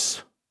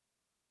us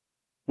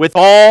with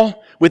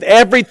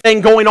everything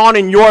going on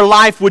in your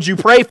life? Would you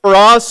pray for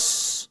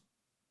us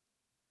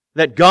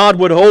that God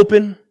would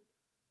open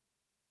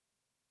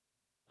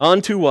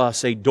unto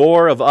us a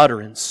door of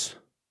utterance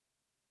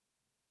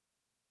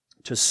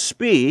to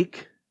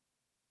speak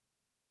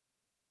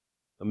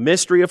the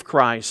mystery of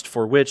Christ,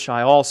 for which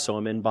I also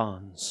am in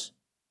bonds,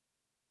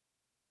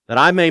 that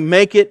I may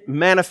make it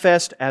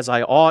manifest as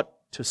I ought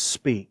to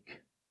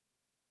speak.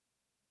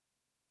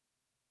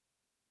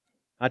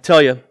 I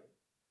tell you,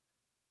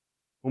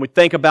 when we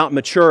think about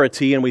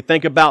maturity and we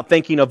think about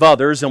thinking of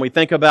others and we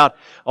think about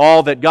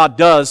all that God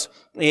does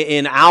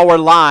in our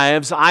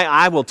lives,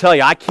 I will tell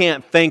you, I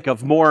can't think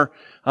of more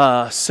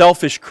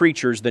selfish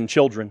creatures than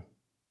children.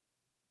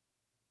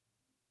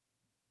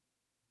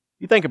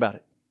 You think about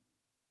it.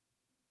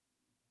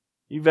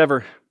 You've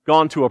ever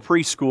gone to a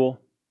preschool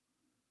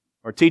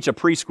or teach a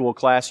preschool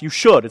class? You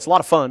should. It's a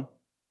lot of fun.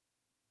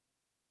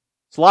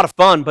 It's a lot of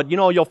fun, but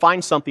you'll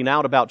find something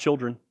out about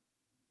children.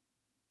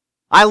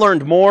 I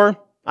learned more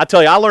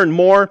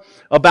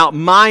about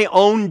my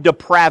own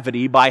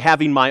depravity by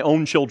having my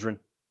own children.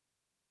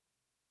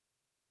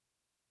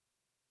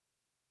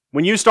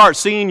 When you start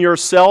seeing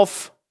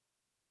yourself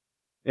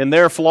in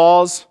their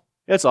flaws,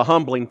 it's a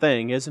humbling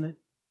thing, isn't it?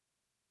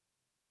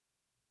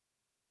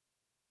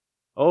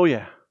 Oh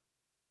yeah.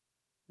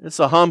 It's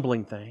a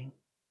humbling thing.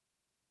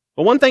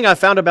 But one thing I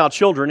found about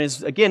children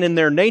is, again, in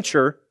their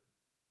nature,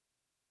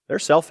 they're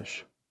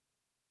selfish.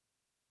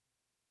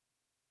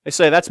 They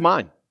say, that's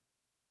mine.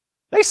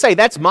 They say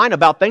that's mine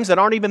about things that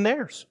aren't even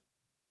theirs.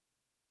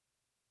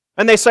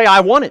 And they say, I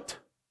want it.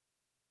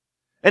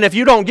 And if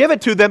you don't give it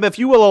to them, if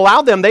you will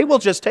allow them, they will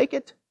just take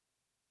it.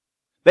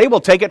 They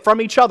will take it from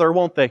each other,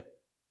 won't they?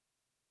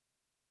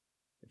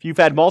 If you've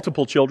had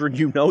multiple children,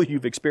 you know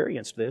you've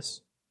experienced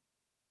this.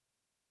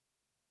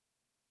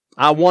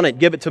 I want it,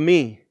 give it to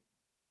me.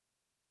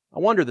 I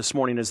wonder this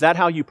morning, is that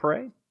how you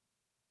pray?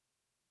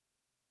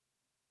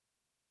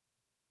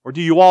 Or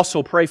do you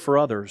also pray for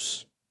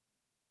others?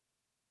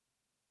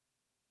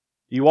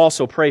 Do you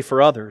also pray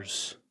for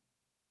others?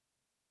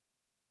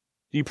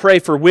 Do you pray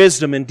for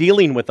wisdom in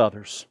dealing with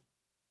others?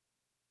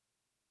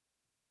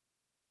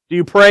 Do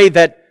you pray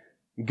that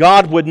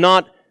God would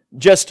not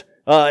just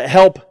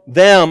help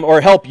them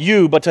or help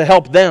you, but to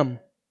help them,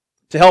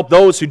 to help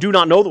those who do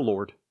not know the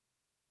Lord?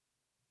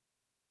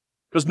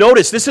 Because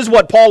notice, this is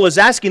what Paul is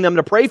asking them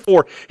to pray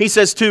for. He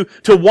says to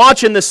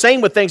watch in the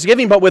same with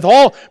thanksgiving, but with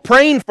all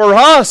praying for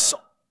us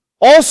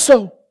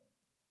also,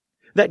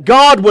 that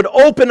God would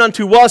open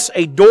unto us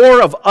a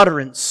door of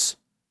utterance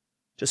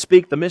to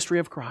speak the mystery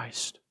of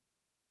Christ.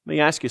 Let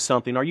me ask you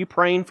something. Are you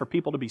praying for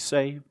people to be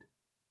saved?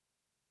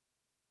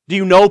 Do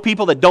you know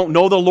people that don't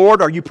know the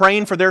Lord? Are you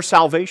praying for their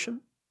salvation?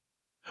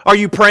 Are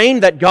you praying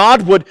that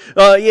God would,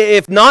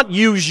 if not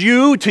use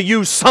you, to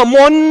use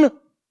someone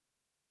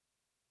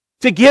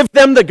to give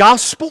them the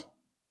gospel?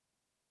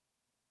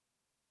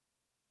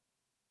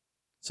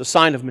 It's a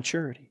sign of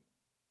maturity.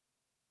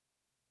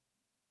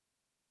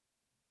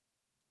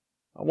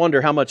 I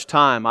wonder how much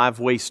time I've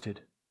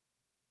wasted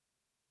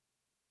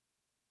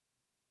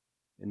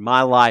in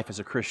my life as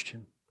a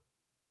Christian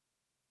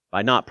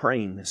by not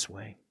praying this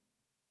way.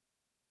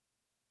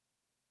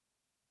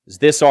 Is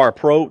this our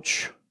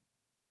approach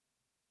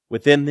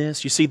within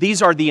this? You see,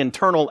 these are the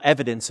internal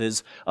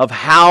evidences of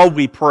how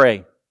we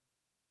pray.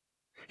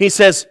 He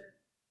says,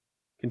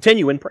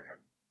 continue in prayer.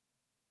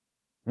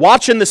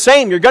 Watching the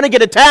same. You're going to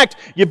get attacked.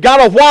 You've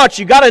got to watch.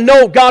 You've got to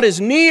know God is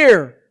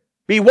near.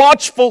 Be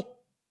watchful.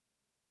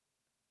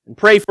 And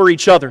pray for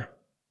each other.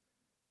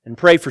 And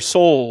pray for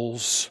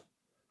souls.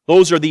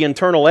 Those are the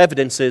internal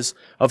evidences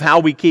of how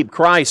we keep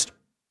Christ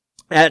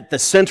at the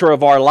center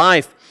of our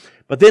life.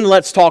 But then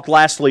let's talk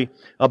lastly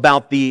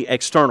about the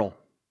external.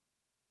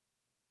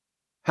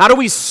 How do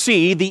we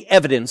see the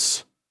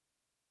evidence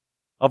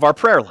of our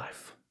prayer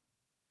life?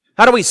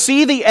 How do we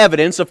see the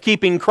evidence of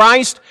keeping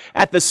Christ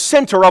at the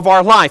center of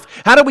our life?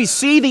 How do we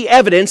see the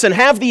evidence and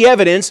have the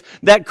evidence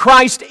that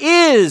Christ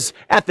is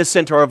at the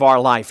center of our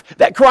life?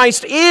 That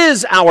Christ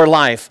is our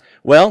life?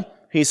 Well,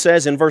 he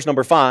says in verse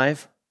number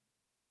 5,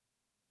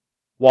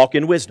 walk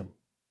in wisdom.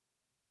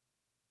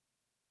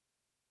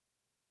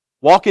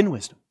 Walk in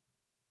wisdom.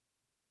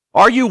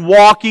 Are you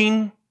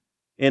walking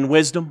in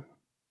wisdom?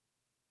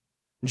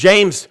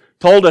 James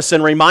told us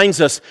and reminds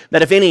us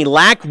that if any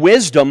lack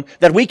wisdom,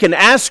 that we can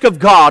ask of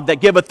God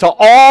that giveth to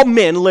all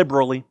men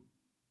liberally.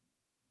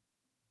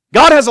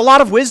 God has a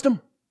lot of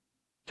wisdom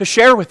to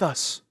share with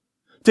us,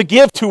 to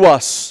give to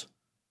us.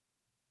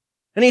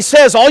 And He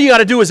says, all you got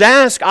to do is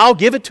ask, I'll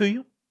give it to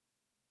you.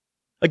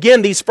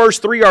 Again, these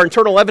first three are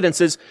internal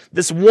evidences.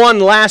 This one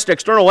last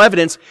external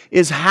evidence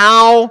is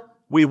how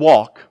we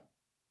walk.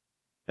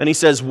 And He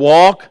says,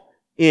 walk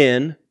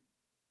in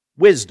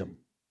wisdom.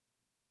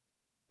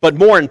 But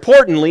more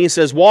importantly, He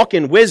says, walk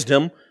in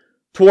wisdom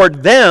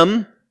toward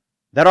them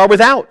that are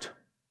without,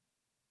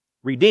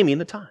 redeeming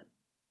the time.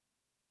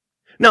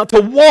 Now,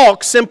 to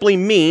walk simply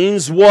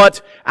means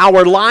what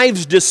our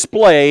lives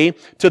display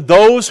to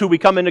those who we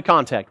come into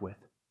contact with.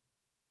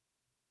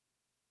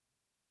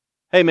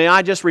 Hey, may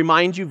I just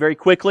remind you very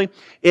quickly,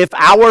 if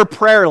our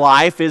prayer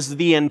life is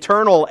the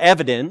internal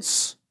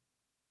evidence,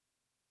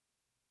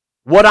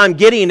 what I'm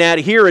getting at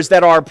here is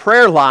that our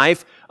prayer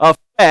life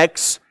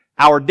affects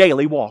our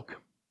daily walk.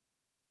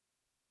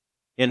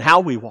 In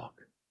how we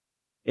walk,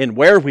 in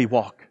where we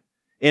walk,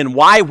 in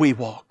why we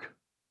walk.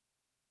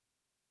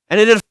 And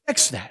it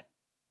affects that.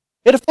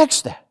 It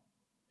affects that.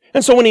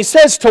 And so when He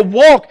says to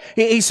walk,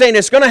 He's saying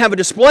it's going to have a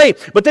display,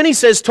 but then He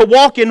says to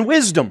walk in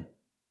wisdom.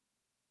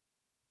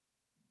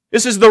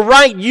 This is the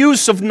right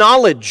use of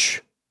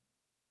knowledge.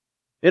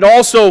 It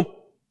also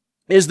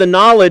is the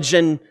knowledge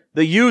and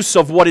the use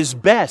of what is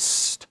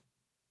best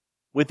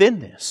within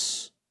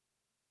this.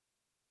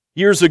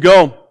 Years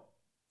ago,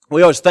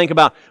 we always think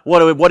about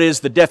what is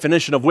the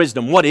definition of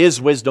wisdom? What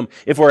is wisdom?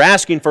 If we're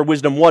asking for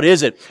wisdom, what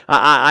is it?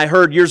 I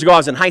heard years ago, I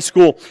was in high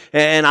school,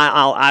 and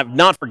I've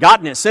not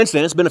forgotten it since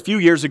then. It's been a few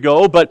years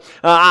ago, but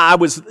I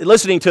was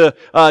listening to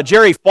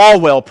Jerry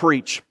Falwell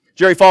preach.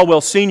 Jerry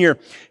Falwell Sr.,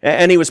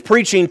 and he was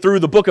preaching through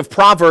the book of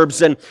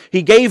Proverbs, and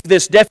he gave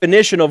this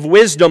definition of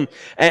wisdom,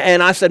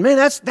 and I said, man,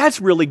 that's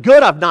really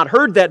good. I've not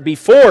heard that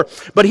before.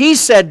 But he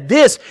said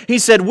this, he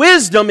said,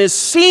 wisdom is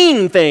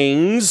seeing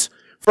things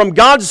from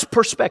God's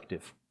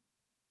perspective.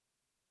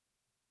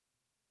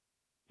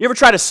 You ever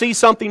try to see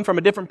something from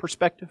a different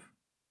perspective?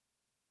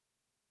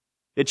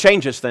 It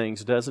changes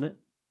things, doesn't it?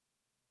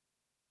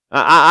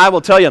 I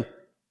will tell you,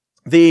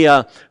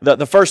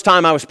 the first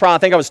time I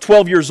think I was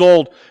 12 years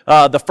old,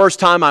 the first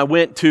time I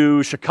went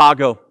to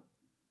Chicago.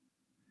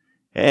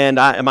 And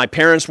my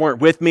parents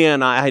weren't with me,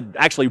 and I had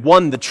actually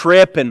won the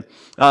trip, and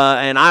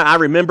I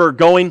remember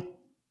going,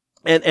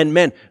 and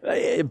man,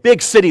 a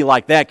big city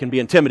like that can be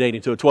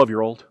intimidating to a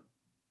 12-year-old.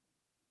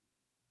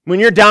 When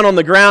you're down on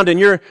the ground and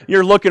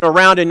you're looking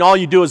around and all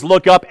you do is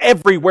look up,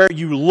 everywhere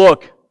you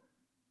look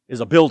is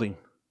a building.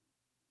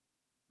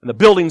 And the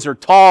buildings are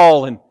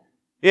tall, and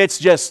it's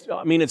just,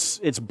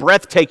 it's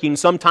breathtaking.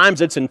 Sometimes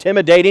it's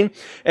intimidating.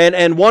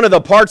 And one of the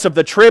parts of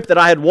the trip that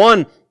I had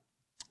won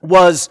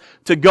was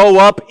to go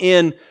up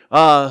in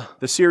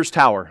the Sears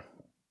Tower.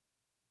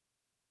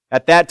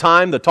 At that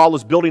time, the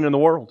tallest building in the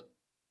world.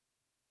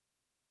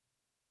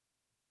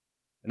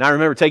 And I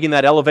remember taking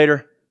that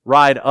elevator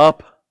ride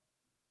up.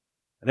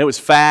 And it was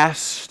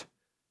fast,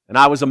 and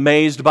I was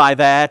amazed by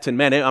that. And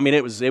man,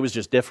 it was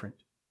just different.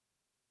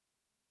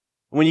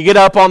 When you get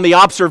up on the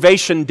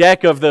observation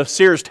deck of the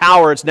Sears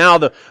Tower, it's now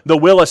the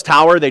Willis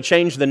Tower. They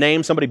changed the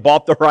name. Somebody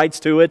bought the rights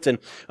to it and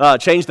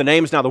changed the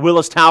name. It's now the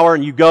Willis Tower,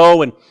 and you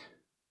go and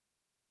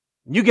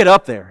you get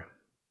up there.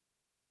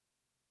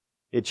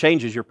 It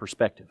changes your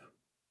perspective.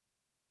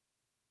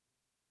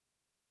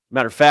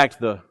 Matter of fact,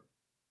 the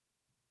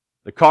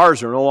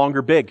cars are no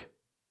longer big.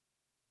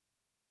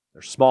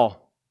 They're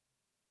small.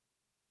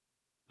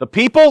 The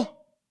people,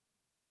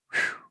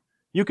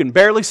 you can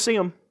barely see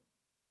them.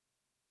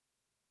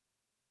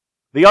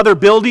 The other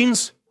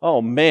buildings,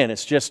 oh man,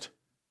 it's just,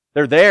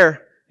 they're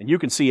there, and you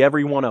can see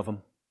every one of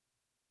them.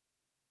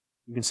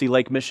 You can see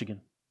Lake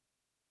Michigan.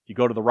 If you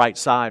go to the right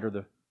side or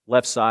the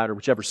left side or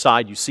whichever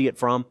side you see it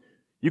from,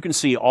 you can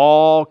see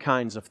all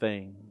kinds of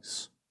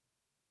things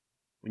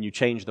when you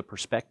change the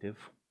perspective.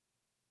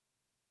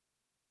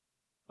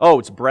 Oh,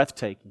 it's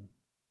breathtaking.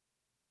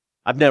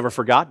 I've never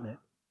forgotten it.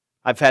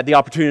 I've had the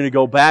opportunity to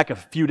go back a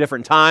few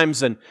different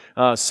times, and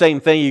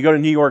same thing. You go to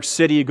New York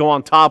City, you go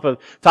on top of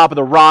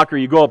the rock, or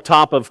you go up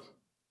top of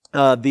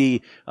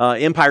the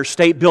Empire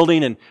State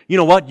Building, and you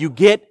know what? You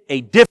get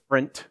a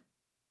different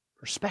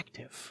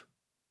perspective.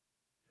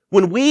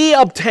 When we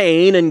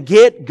obtain and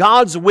get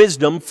God's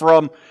wisdom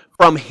from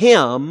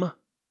Him,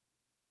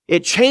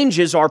 it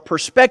changes our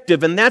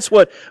perspective. And that's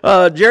what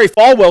Jerry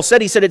Falwell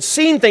said. He said it's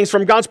seeing things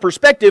from God's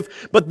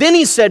perspective. But then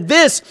he said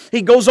this.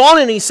 He goes on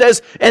and he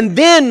says, and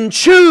then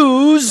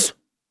choose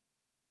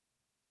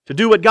to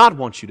do what God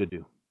wants you to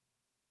do.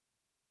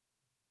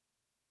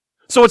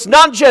 So it's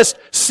not just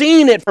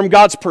seeing it from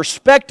God's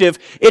perspective.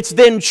 It's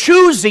then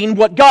choosing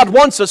what God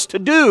wants us to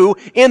do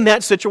in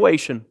that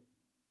situation.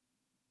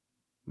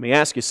 Let me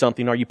ask you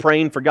something. Are you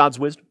praying for God's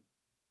wisdom?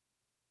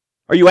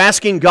 Are you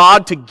asking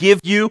God to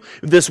give you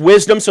this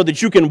wisdom so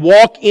that you can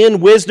walk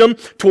in wisdom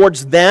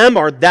towards them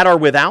or that are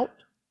without?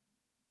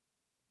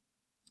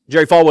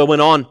 Jerry Falwell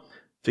went on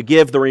to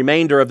give the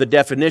remainder of the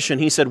definition.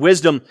 He said,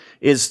 wisdom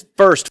is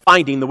first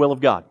finding the will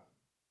of God.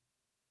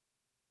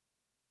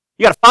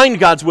 You got to find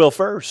God's will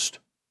first.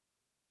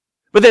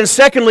 But then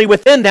secondly,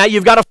 within that,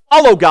 you've got to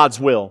follow God's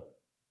will.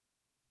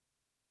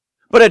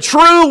 But a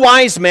true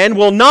wise man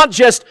will not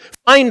just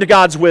find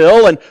God's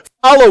will and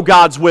follow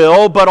God's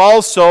will, but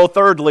also,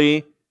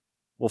 thirdly,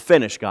 will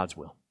finish God's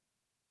will.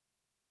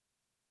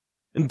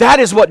 And that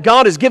is what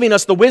God is giving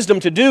us the wisdom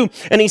to do.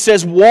 And He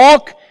says,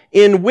 walk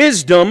in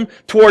wisdom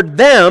toward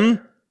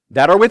them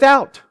that are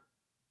without.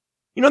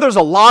 You know, there's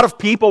a lot of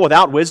people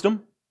without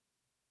wisdom.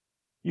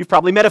 You've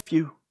probably met a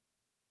few.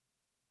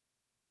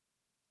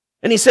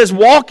 And He says,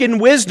 walk in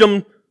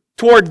wisdom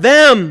toward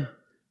them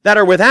that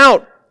are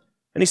without.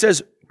 And He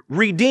says,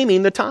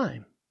 redeeming the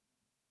time.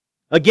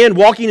 Again,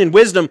 walking in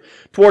wisdom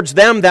towards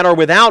them that are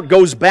without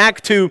goes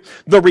back to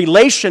the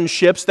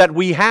relationships that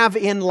we have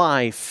in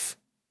life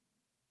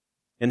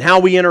and how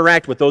we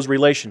interact with those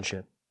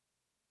relationships.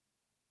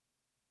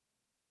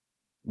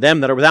 Them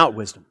that are without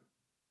wisdom.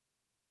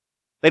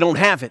 They don't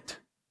have it.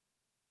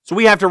 So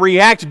we have to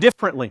react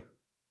differently.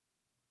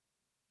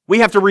 We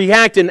have to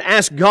react and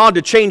ask God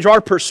to change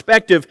our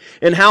perspective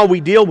in how we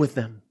deal with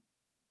them.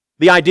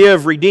 The idea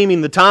of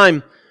redeeming the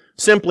time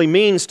simply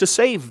means to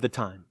save the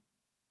time.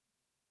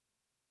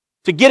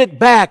 To get it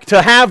back,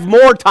 to have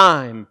more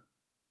time.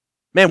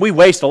 Man, we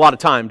waste a lot of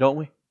time, don't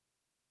we?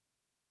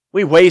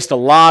 We waste a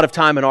lot of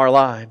time in our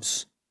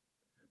lives.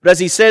 But as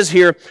he says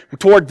here,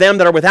 toward them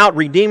that are without,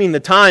 redeeming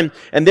the time,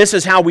 and this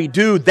is how we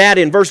do that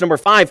in verse number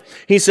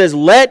 5, he says,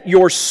 let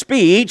your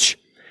speech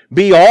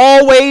be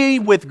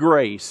always with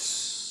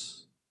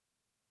grace.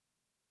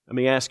 Let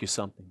me ask you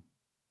something.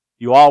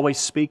 You always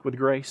speak with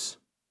grace?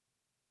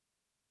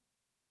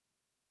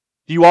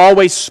 Do you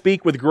always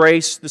speak with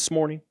grace this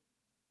morning?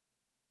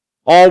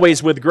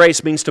 Always with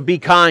grace means to be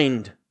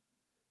kind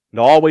and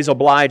always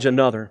oblige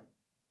another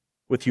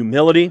with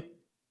humility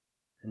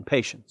and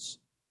patience.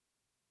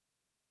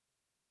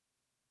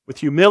 With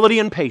humility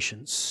and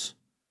patience.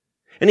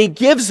 And he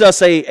gives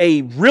us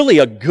a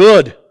really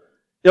good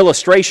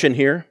illustration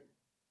here.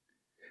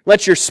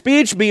 Let your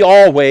speech be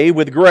always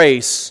with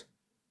grace.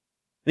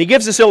 And he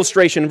gives this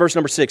illustration in verse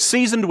number 6,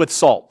 seasoned with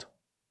salt.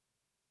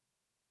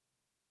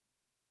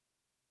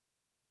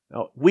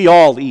 Now, we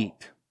all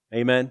eat.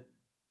 Amen?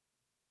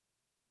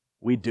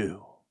 We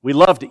do. We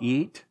love to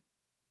eat.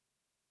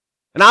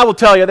 And I will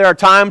tell you, there are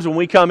times when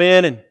we come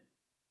in and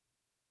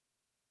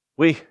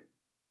we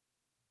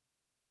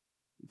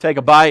take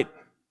a bite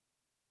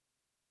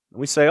and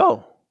we say,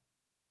 oh,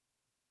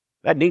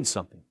 that needs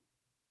something.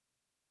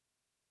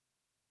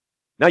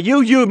 Now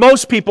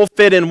most people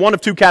fit in one of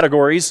two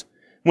categories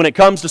when it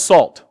comes to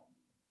salt.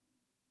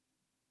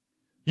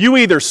 You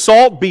either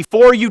salt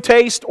before you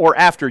taste or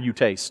after you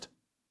taste.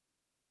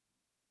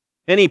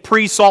 Any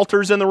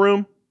pre-salters in the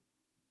room?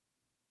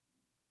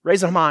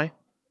 Raise them high.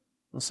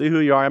 Let's see who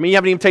you are. I mean, you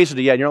haven't even tasted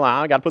it yet, and you're like,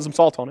 I got to put some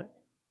salt on it.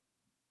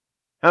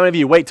 How many of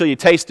you wait till you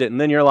taste it,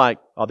 and then you're like,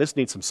 oh, this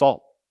needs some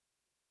salt?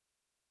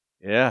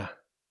 Yeah.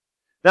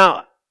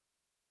 Now,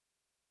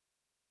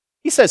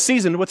 he says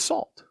seasoned with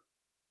salt.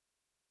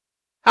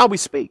 How we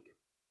speak.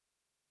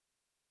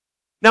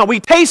 Now,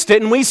 we taste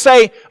it, and we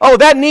say, oh,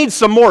 that needs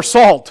some more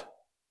salt.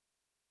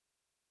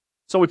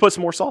 So we put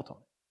some more salt on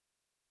it.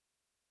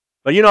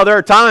 But you know, there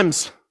are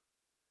times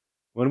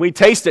when we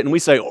taste it, and we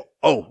say,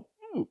 oh,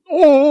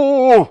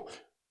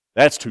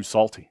 that's too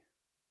salty.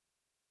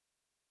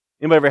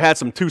 Anybody ever had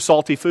some too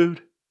salty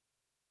food?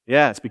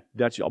 Yeah,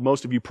 that's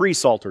most of you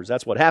pre-salters.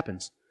 That's what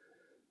happens.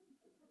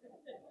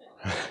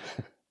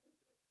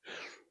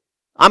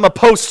 I'm a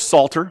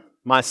post-salter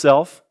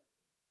myself.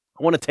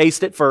 I want to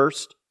taste it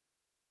first,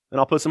 then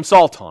I'll put some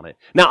salt on it.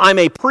 Now, I'm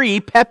a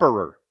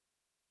pre-pepperer.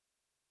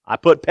 I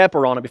put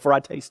pepper on it before I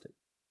taste it.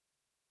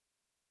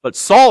 But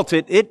salt,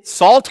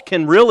 salt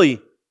can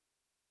really,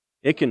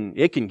 it can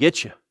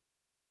get you.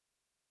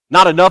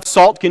 Not enough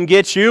salt can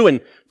get you,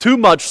 and too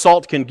much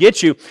salt can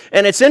get you.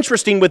 And it's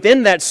interesting,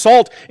 within that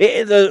salt,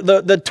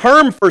 the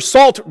term for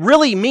salt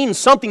really means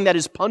something that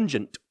is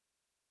pungent.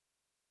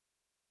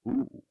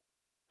 Ooh,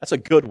 that's a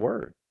good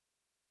word.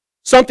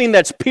 Something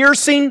that's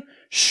piercing,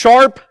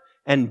 sharp,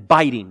 and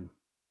biting.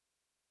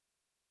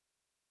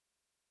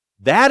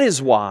 That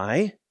is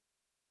why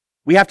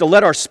we have to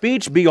let our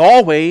speech be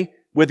always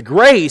with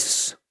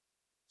grace,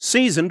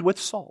 seasoned with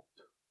salt.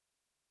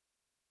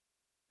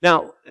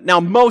 Now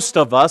most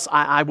of us,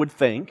 I would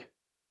think,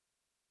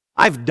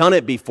 I've done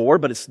it before,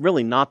 but it's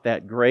really not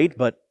that great,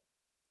 but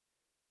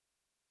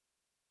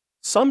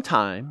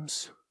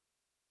sometimes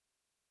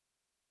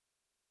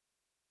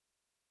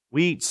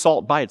we eat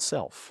salt by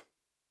itself.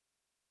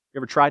 You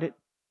ever tried it?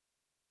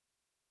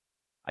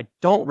 I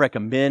don't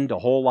recommend a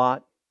whole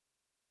lot.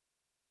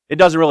 It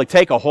doesn't really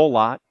take a whole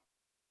lot.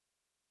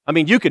 I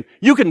mean, you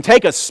can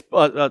take a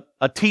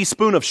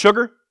teaspoon of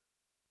sugar,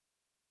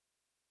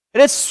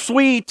 and it's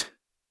sweet,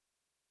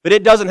 but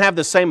it doesn't have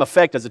the same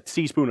effect as a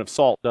teaspoon of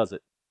salt, does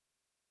it?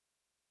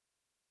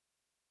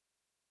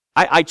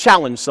 I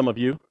challenge some of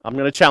you. I'm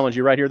going to challenge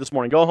you right here this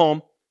morning. Go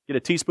home, get a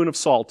teaspoon of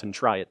salt, and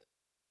try it.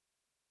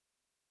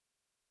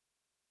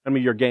 Tell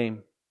me your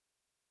game.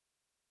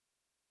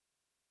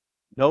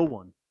 No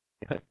one.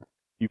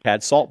 You've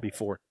had salt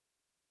before.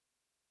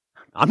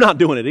 I'm not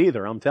doing it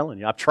either, I'm telling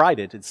you. I've tried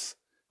it.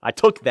 I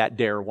took that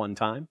dare one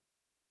time.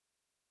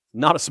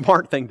 Not a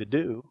smart thing to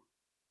do,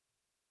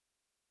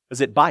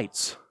 because it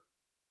bites.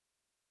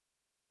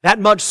 That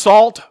much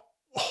salt,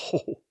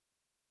 it's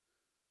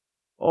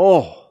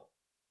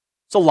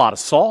a lot of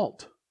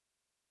salt.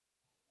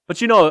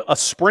 But you know, a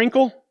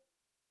sprinkle,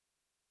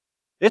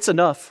 it's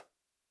enough.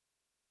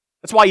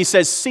 That's why he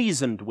says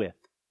seasoned with.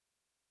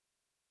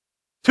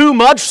 Too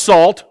much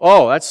salt,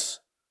 it's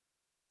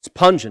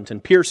pungent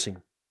and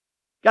piercing.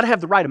 Got to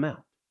have the right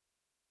amount.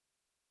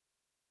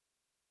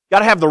 Got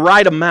to have the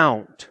right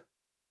amount.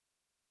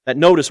 That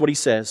notice what he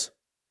says,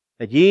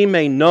 that ye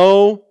may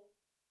know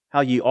how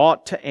ye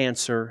ought to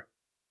answer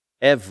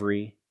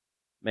every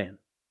man.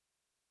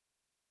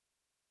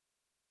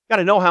 Got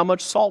to know how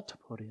much salt to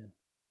put in.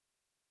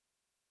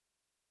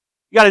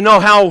 You got to know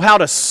how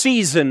to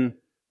season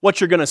what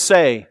you're going to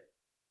say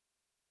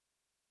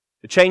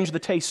to change the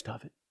taste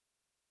of it.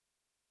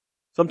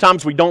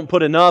 Sometimes we don't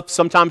put enough,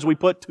 sometimes we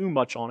put too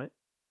much on it.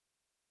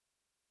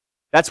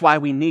 That's why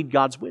we need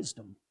God's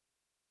wisdom.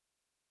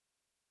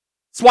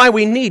 That's why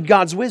we need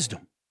God's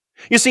wisdom.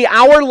 You see,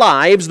 our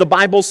lives, the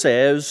Bible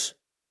says,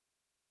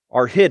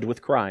 are hid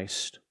with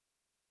Christ.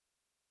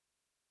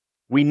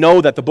 We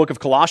know that the book of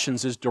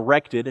Colossians is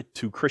directed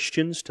to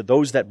Christians, to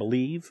those that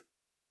believe.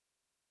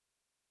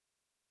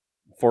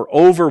 For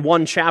over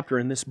one chapter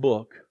in this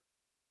book,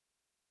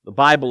 the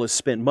Bible has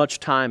spent much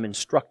time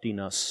instructing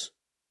us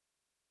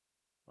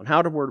on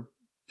how we're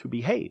to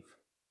behave,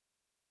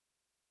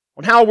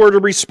 on how we're to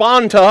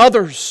respond to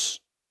others.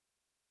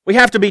 We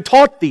have to be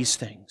taught these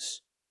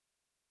things,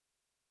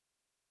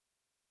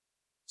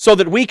 so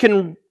that we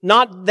can,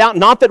 not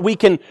that we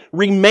can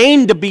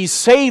remain to be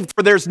saved,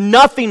 for there's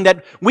nothing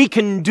that we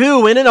can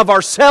do in and of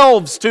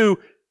ourselves to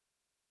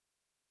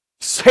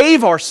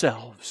save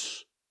ourselves.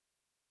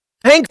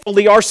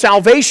 Thankfully, our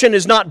salvation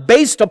is not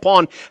based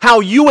upon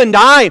how you and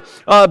I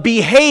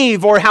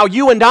behave, or how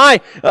you and I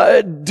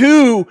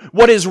do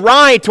what is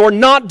right or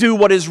not do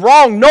what is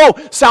wrong. No,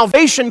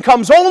 salvation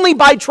comes only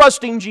by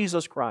trusting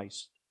Jesus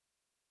Christ.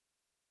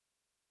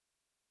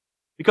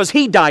 Because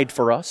He died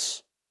for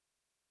us.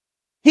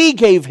 He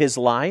gave His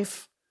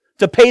life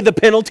to pay the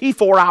penalty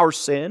for our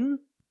sin.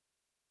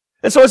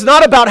 And so it's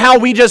not about how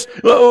we just,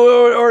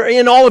 or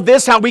in all of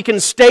this, how we can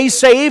stay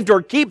saved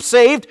or keep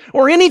saved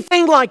or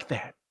anything like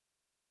that.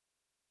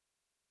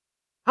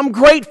 I'm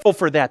grateful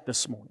for that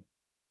this morning.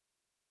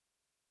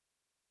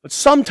 But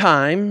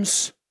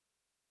sometimes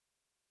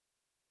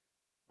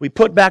we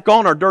put back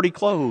on our dirty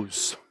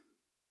clothes.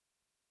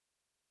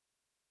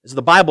 As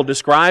the Bible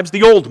describes,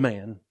 the old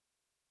man.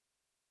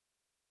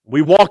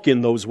 We walk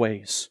in those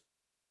ways.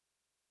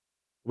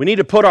 We need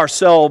to put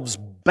ourselves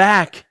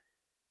back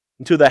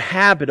into the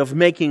habit of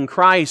making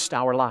Christ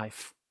our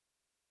life.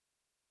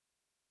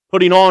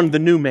 Putting on the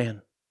new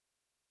man.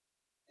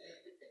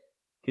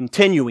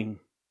 Continuing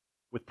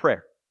with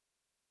prayer.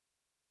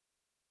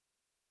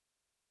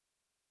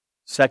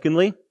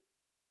 Secondly,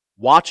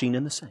 watching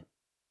in the same.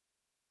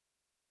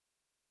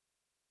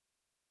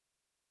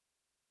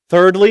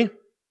 Thirdly,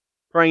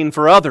 praying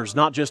for others,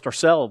 not just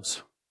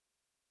ourselves,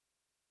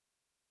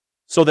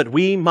 so that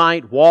we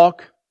might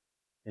walk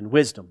in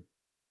wisdom,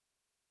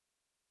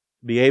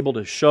 be able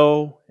to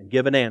show and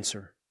give an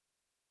answer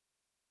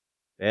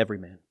to every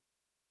man.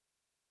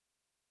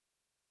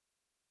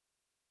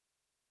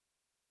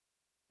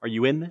 Are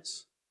you in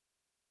this?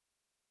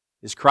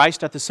 Is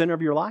Christ at the center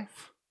of your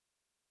life?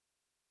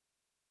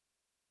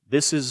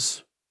 This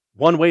is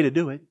one way to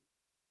do it.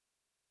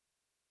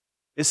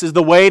 This is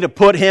the way to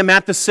put Him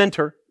at the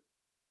center.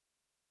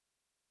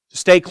 To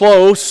stay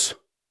close.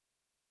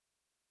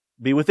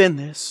 Be within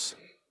this.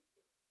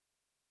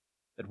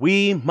 That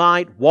we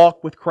might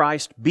walk with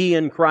Christ, be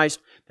in Christ,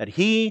 that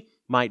He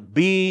might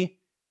be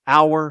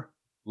our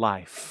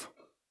life.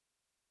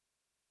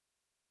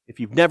 If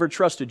you've never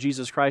trusted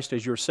Jesus Christ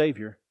as your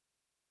Savior,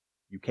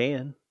 you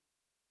can.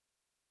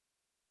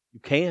 You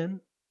can.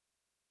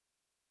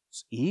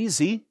 It's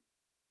easy.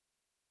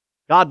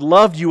 God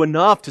loved you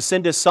enough to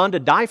send His Son to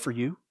die for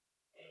you.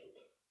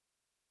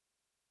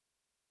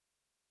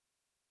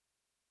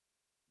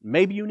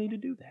 Maybe you need to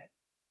do that.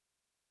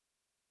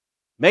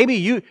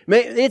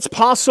 It's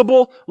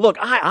possible. Look,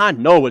 I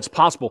know it's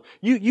possible.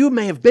 You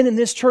may have been in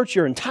this church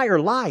your entire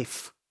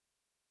life.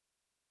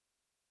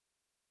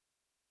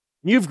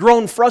 You've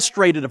grown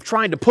frustrated of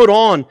trying to put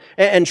on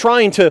and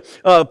trying to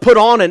put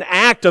on an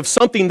act of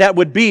something that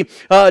would be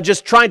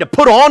just trying to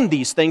put on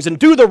these things and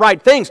do the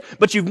right things,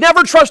 but you've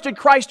never trusted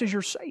Christ as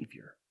your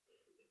Savior.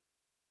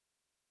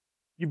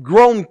 You've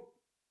grown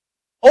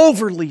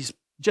overly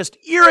just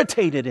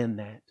irritated in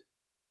that.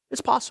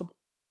 It's possible.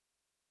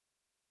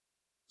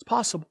 It's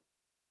possible.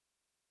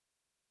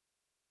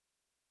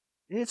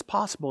 It's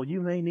possible you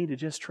may need to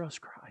just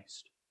trust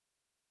Christ.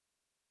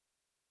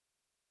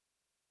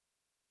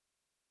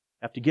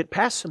 Have to get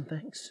past some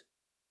things.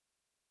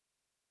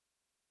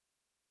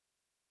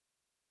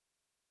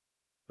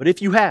 But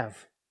if you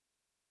have,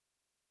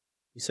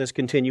 He says,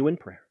 continue in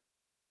prayer.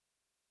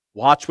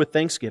 Watch with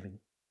thanksgiving.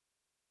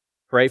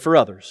 Pray for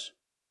others,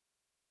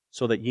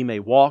 so that ye may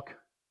walk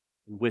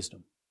in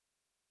wisdom.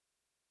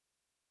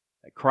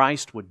 That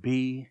Christ would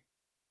be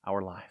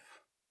our life.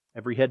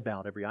 Every head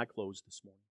bowed, every eye closed this morning.